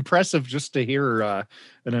 That's impressive just to hear.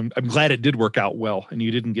 And I'm glad it did work out well and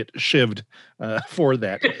you didn't get shivved for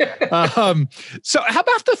that. So how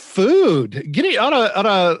about the food? Getting on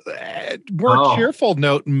a more cheerful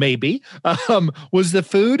note, maybe. Was the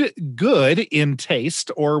food good in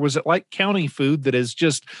taste, or was it like county food that is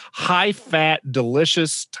just high fat,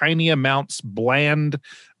 delicious, tiny amounts, bland?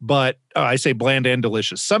 But I say bland and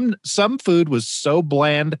delicious. Some food was so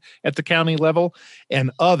bland at the county level,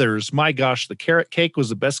 and others, my gosh, the carrot cake was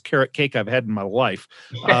the best carrot cake I've had in my life.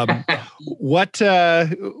 What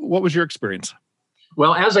was your experience?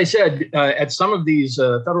 Well, as I said, at some of these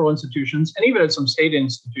federal institutions, and even at some state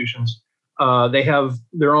institutions, they have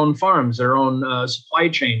their own farms, their own supply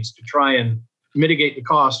chains to try and mitigate the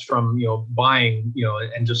cost from buying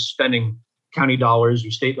and just spending county dollars or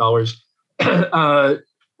state dollars.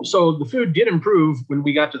 So the food did improve when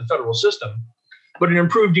we got to the federal system, but it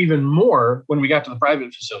improved even more when we got to the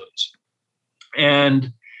private facilities.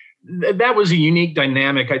 And that was a unique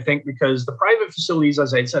dynamic, I think, because the private facilities,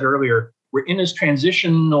 as I said earlier, were in this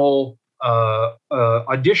transitional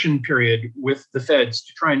audition period with the feds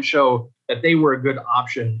to try and show that they were a good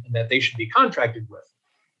option and that they should be contracted with.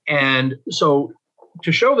 And so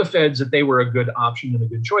to show the feds that they were a good option and a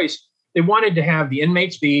good choice, they wanted to have the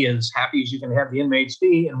inmates be as happy as you can have the inmates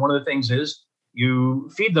be. And one of the things is you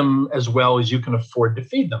feed them as well as you can afford to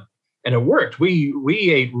feed them. And it worked. We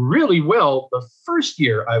ate really well the first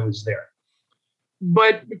year I was there.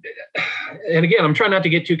 But, and again, I'm trying not to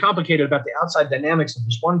get too complicated about the outside dynamics of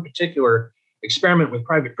this one particular experiment with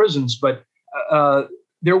private prisons, but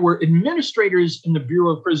there were administrators in the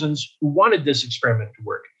Bureau of Prisons who wanted this experiment to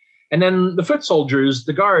work. And then the foot soldiers,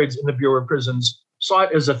 the guards in the Bureau of Prisons, saw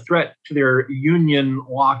it as a threat to their union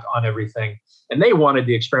lock on everything. And they wanted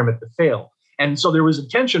the experiment to fail. And so there was a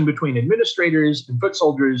tension between administrators and foot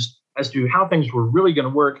soldiers as to how things were really going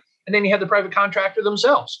to work. And then you had the private contractor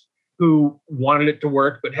themselves who wanted it to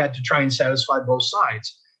work, but had to try and satisfy both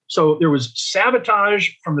sides. So there was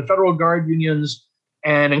sabotage from the federal guard unions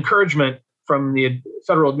and encouragement from the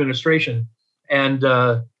federal administration. And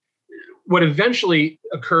what eventually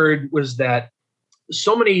occurred was that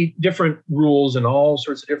so many different rules and all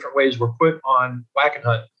sorts of different ways were put on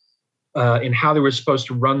Wackenhut in how they were supposed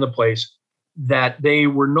to run the place, that they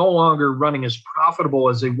were no longer running as profitable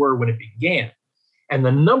as they were when it began. And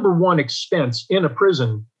the number one expense in a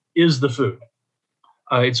prison is the food.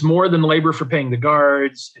 It's more than labor for paying the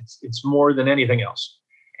guards. It's more than anything else.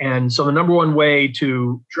 And so the number one way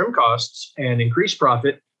to trim costs and increase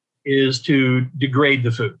profit is to degrade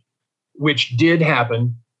the food, which did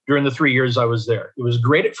happen during the 3 years I was there. It was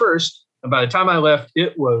great at first, and by the time I left,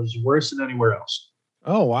 it was worse than anywhere else.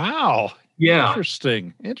 Oh, wow. Yeah.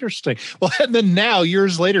 Interesting. Well, and then now,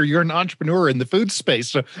 years later, you're an entrepreneur in the food space.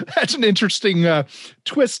 So that's an interesting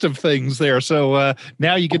twist of things there. So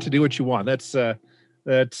now you get to do what you want. That's.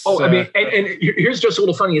 Oh, I mean, and here's just a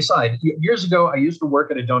little funny aside. Years ago, I used to work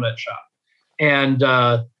at a donut shop. And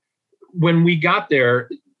when we got there,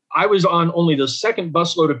 I was on only the second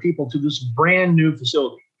busload of people to this brand new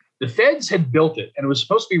facility. The feds had built it, and it was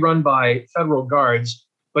supposed to be run by federal guards,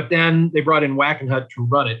 but then they brought in Wackenhut to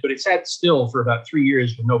run it. But it sat still for about 3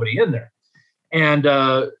 years with nobody in there. And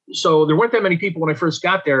so there weren't that many people when I first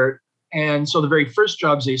got there. And so the very first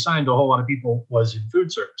jobs they assigned to a whole lot of people was in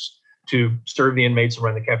food service, to serve the inmates and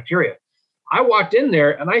run the cafeteria. I walked in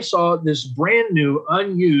there and I saw this brand new,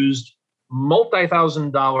 unused,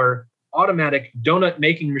 multi-$1,000 automatic donut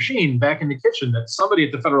making machine back in the kitchen that somebody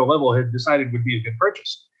at the federal level had decided would be a good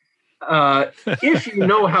purchase. If you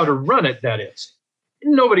know how to run it, that is.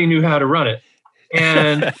 Nobody knew how to run it.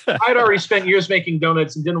 And I'd already spent years making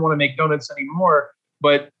donuts and didn't want to make donuts anymore.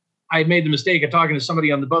 But I made the mistake of talking to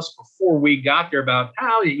somebody on the bus before we got there about,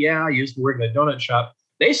 oh, yeah, I used to work at a donut shop.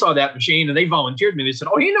 They saw that machine and they volunteered me. They said,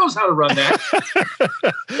 oh, he knows how to run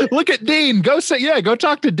that. Look at Dean. Go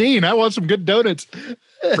talk to Dean. I want some good donuts.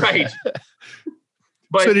 Right.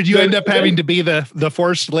 But so did you end up having to be the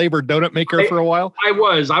forced labor donut maker for a while? I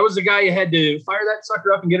was the guy who had to fire that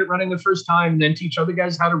sucker up and get it running the first time and then teach other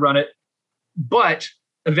guys how to run it. But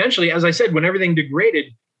eventually, as I said, when everything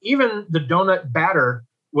degraded, even the donut batter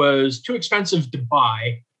was too expensive to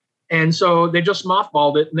buy. And so they just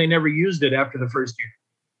mothballed it and they never used it after the first year.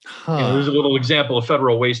 Huh. There's a little example of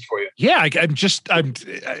federal waste for you. Yeah,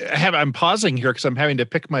 I'm pausing here because I'm having to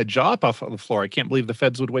pick my jaw up off of the floor. I can't believe the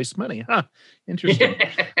feds would waste money. Huh? Interesting.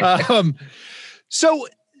 So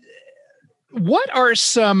what are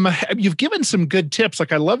you've given some good tips.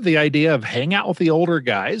 Like I love the idea of hang out with the older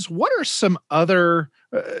guys. What are some other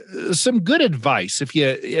some good advice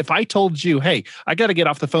if I told you, hey, I got to get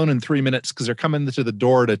off the phone in 3 minutes because they're coming to the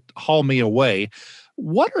door to haul me away?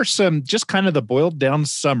 What are some, just kind of the boiled down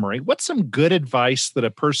summary, what's some good advice that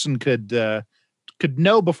a person could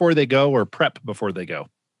know before they go or prep before they go?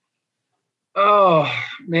 Oh,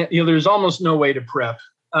 man, there's almost no way to prep.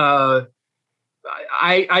 I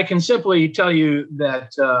can simply tell you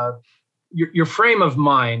that your frame of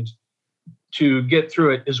mind to get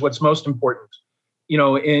through it is what's most important.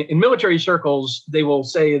 In military circles, they will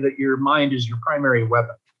say that your mind is your primary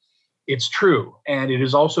weapon. It's true. And it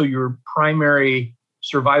is also your primary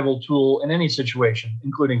survival tool in any situation,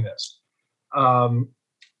 including this.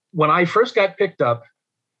 When I first got picked up,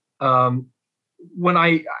 while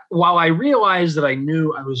I realized that I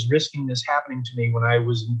knew I was risking this happening to me when I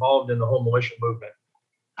was involved in the whole militia movement,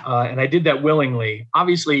 and I did that willingly,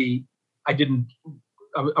 obviously I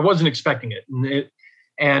wasn't expecting it,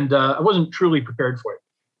 and I wasn't truly prepared for it.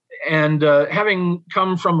 And having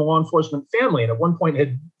come from a law enforcement family, and at one point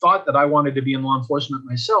had thought that I wanted to be in law enforcement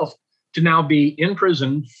myself, to now be in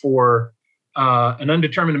prison for an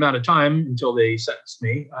undetermined amount of time until they sentenced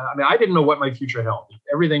me. I didn't know what my future held.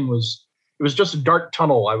 It was just a dark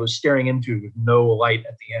tunnel I was staring into with no light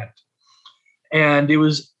at the end. And it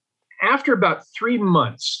was after about 3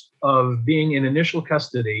 months of being in initial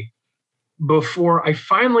custody before I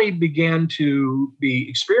finally began to be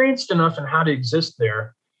experienced enough in how to exist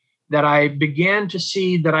there that I began to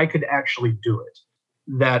see that I could actually do it,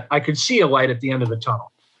 that I could see a light at the end of the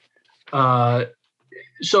tunnel.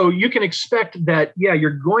 So you can expect that, yeah,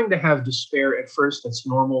 you're going to have despair at first. That's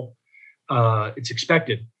normal. It's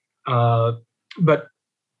expected. But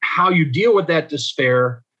how you deal with that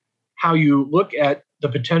despair, how you look at the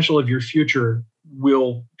potential of your future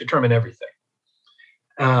will determine everything.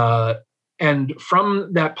 Uh, and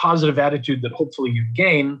from that positive attitude that hopefully you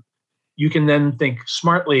gain, you can then think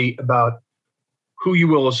smartly about who you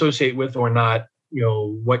will associate with or not,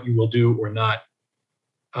 what you will do or not.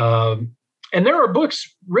 And there are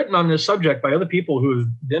books written on this subject by other people who have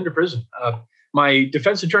been to prison. My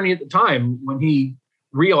defense attorney at the time, when he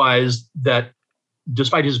realized that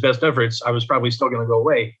despite his best efforts, I was probably still going to go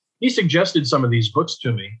away, he suggested some of these books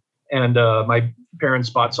to me. And my parents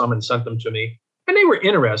bought some and sent them to me. And they were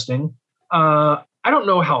interesting. I don't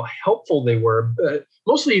know how helpful they were, but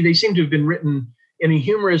mostly they seem to have been written in a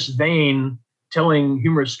humorous vein, telling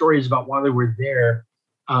humorous stories about why they were there,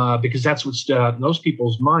 because that's what stood out in those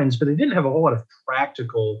people's minds. But they didn't have a whole lot of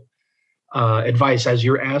practical advice as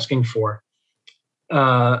you're asking for.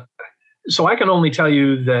 So I can only tell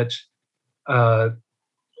you that,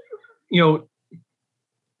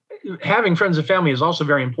 having friends and family is also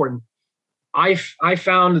very important. I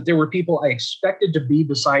found that there were people I expected to be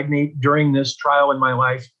beside me during this trial in my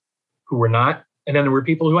life who were not. And then there were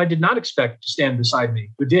people who I did not expect to stand beside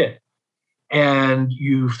me who did. And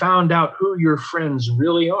you found out who your friends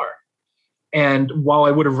really are. And while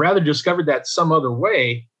I would have rather discovered that some other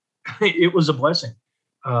way, it was a blessing.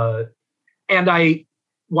 And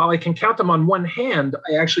while I can count them on one hand,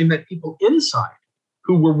 I actually met people inside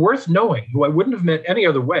who were worth knowing, who I wouldn't have met any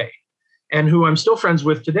other way, and who I'm still friends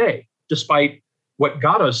with today, despite what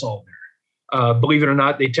got us all there. Believe it or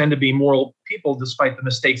not, they tend to be moral people despite the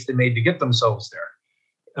mistakes they made to get themselves there.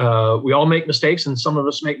 We all make mistakes, and some of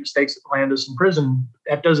us make mistakes that land us in prison.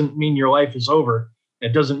 That doesn't mean your life is over. It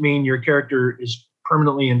doesn't mean your character is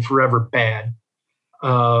permanently and forever bad.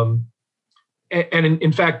 And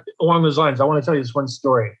in fact, along those lines, I want to tell you this one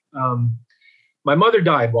story. My mother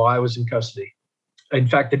died while I was in custody. In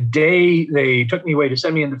fact, the day they took me away to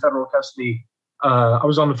send me into federal custody, I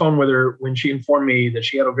was on the phone with her when she informed me that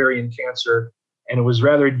she had ovarian cancer, and it was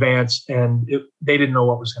rather advanced, and they didn't know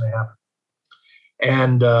what was going to happen.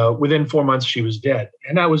 And within 4 months, she was dead.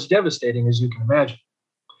 And that was devastating, as you can imagine.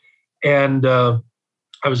 And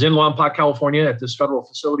I was in Lompoc, California, at this federal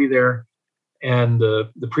facility there. And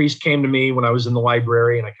the priest came to me when I was in the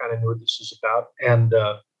library, and I kind of knew what this was about. And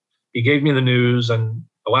he gave me the news and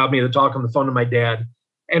allowed me to talk on the phone to my dad.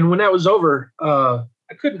 And when that was over, I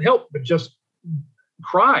couldn't help but just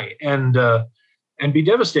cry and be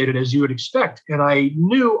devastated, as you would expect. And I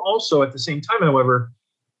knew also at the same time, however,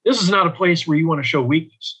 this is not a place where you want to show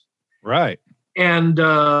weakness. Right. And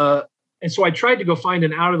so I tried to go find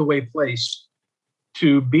an out-of-the-way place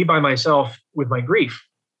to be by myself with my grief.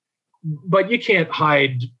 But you can't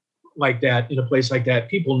hide like that in a place like that.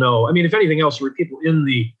 People know. I mean, if anything else, there were people in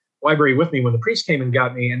the library with me when the priest came and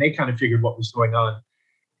got me, and they kind of figured what was going on.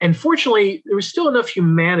 And fortunately, there was still enough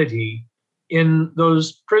humanity in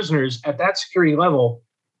those prisoners at that security level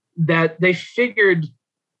that they figured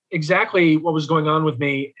exactly what was going on with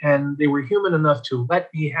me, and they were human enough to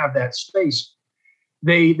let me have that space.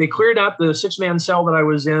 They cleared out the 6-man cell that I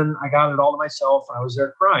was in. I got it all to myself, and I was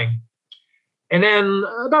there crying. And then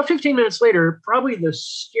about 15 minutes later, probably the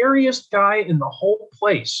scariest guy in the whole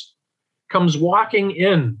place comes walking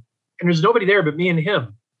in, and there's nobody there but me and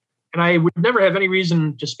him. And I would never have any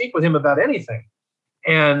reason to speak with him about anything.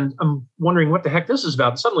 And I'm wondering what the heck this is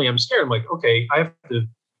about. And suddenly I'm scared. I'm like, okay, I have to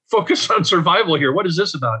focus on survival here. What is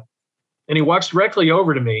this about? And he walks directly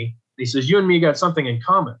over to me. He says, you and me got something in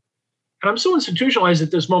common. And I'm so institutionalized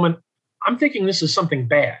at this moment, I'm thinking this is something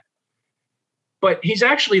bad. But he's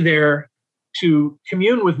actually there to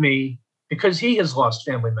commune with me because he has lost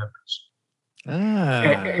family members.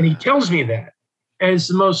 And he tells me that. And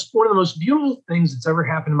it's one of the most beautiful things that's ever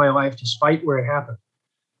happened in my life, despite where it happened.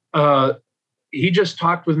 He just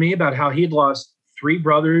talked with me about how he'd lost 3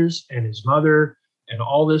 brothers and his mother and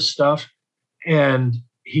all this stuff. And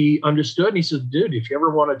he understood. And he said, dude, if you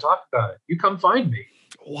ever want to talk about it, you come find me.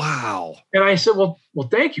 Wow. And I said, well,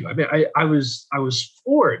 thank you. I mean, I was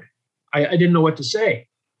floored. I didn't know what to say.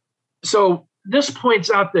 So this points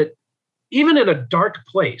out that even in a dark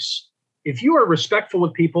place, if you are respectful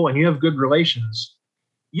with people and you have good relations,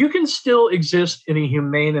 you can still exist in a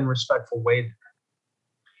humane and respectful way there.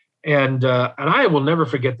 And I will never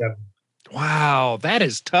forget that. Wow, that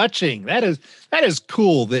is touching. That is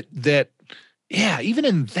cool. That even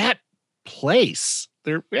in that place,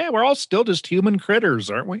 we're all still just human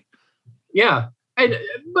critters, aren't we? Yeah.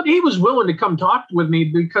 But he was willing to come talk with me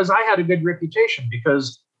because I had a good reputation,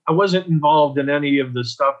 because I wasn't involved in any of the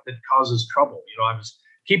stuff that causes trouble. I was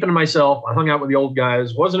keeping to myself. I hung out with the old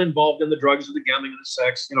guys, wasn't involved in the drugs or the gambling or the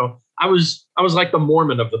sex. I was like the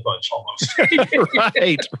Mormon of the bunch almost.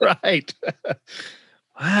 Right.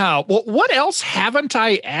 Wow. Well, what else haven't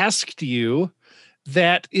I asked you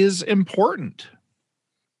that is important?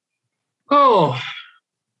 Oh,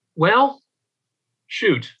 well,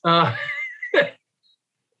 shoot.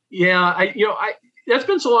 Yeah, I that's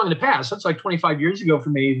been so long in the past. That's like 25 years ago for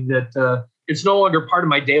me that it's no longer part of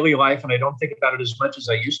my daily life, and I don't think about it as much as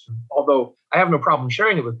I used to. Although I have no problem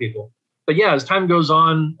sharing it with people. But yeah, as time goes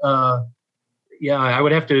on, yeah, I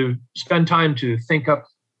would have to spend time to think up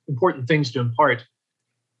important things to impart.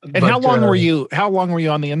 And But how long were you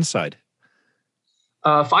on the inside?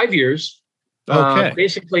 5 years. Okay.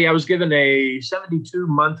 Basically, I was given a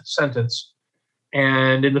 72-month sentence.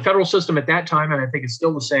 And in the federal system at that time, and I think it's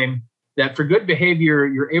still the same, that for good behavior,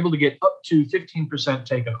 you're able to get up to 15%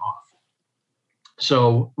 taken off.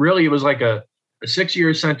 So really, it was like a 6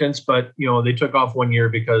 year sentence, but they took off 1 year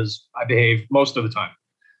because I behaved most of the time.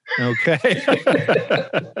 Okay.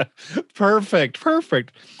 Perfect.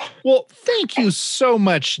 Perfect. Well, thank you so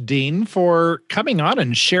much, Dean, for coming on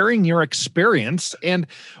and sharing your experience. And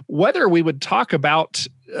whether we would talk about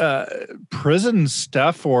uh, prison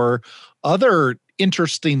stuff or other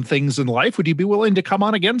interesting things in life, would you be willing to come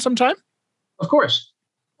on again sometime? Of course.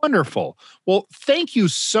 Wonderful. Well, thank you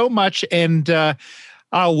so much. And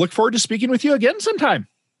I'll look forward to speaking with you again sometime.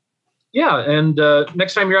 Yeah. And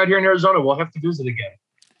next time you're out here in Arizona, we'll have to visit again.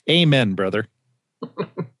 Amen, brother.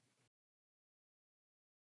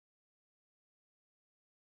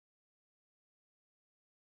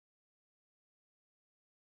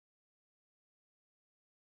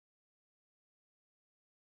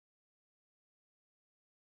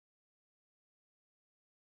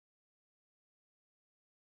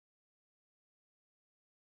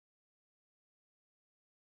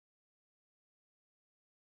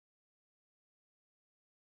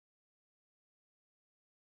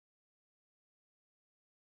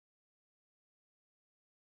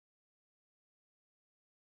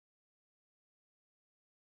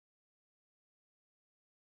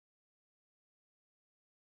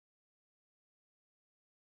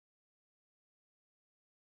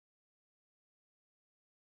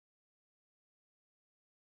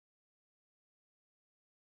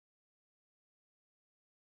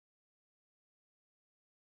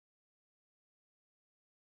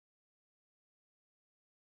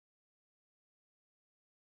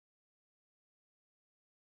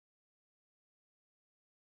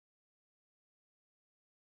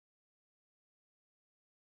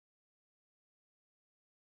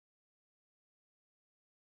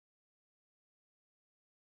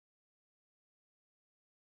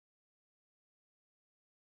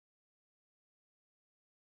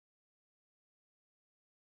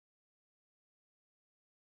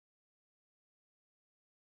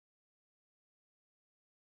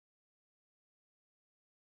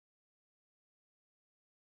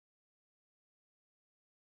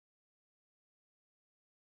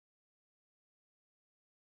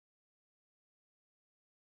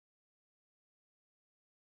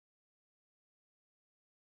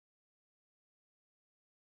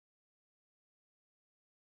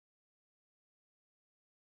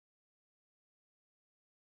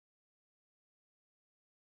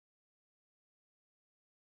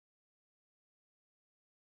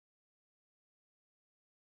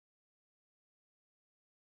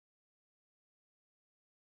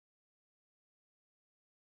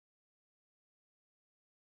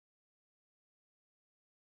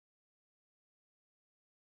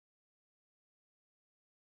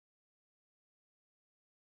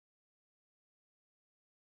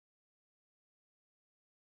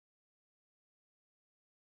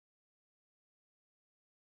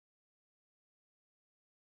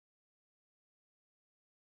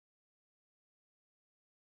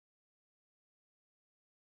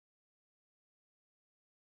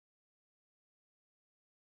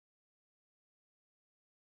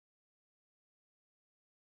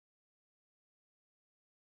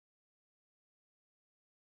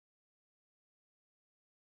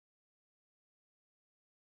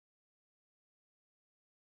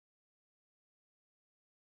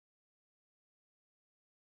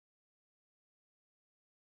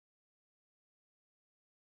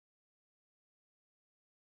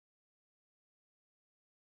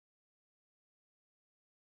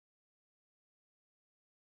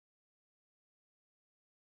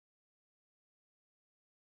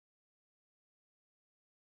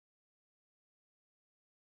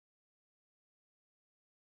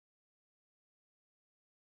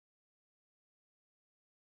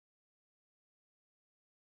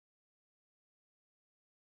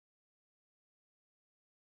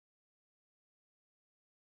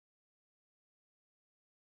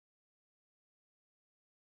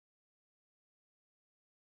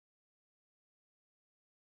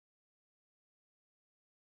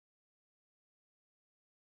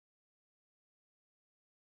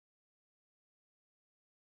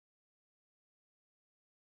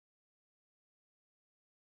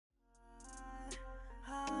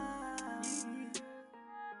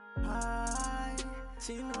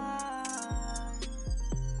 She know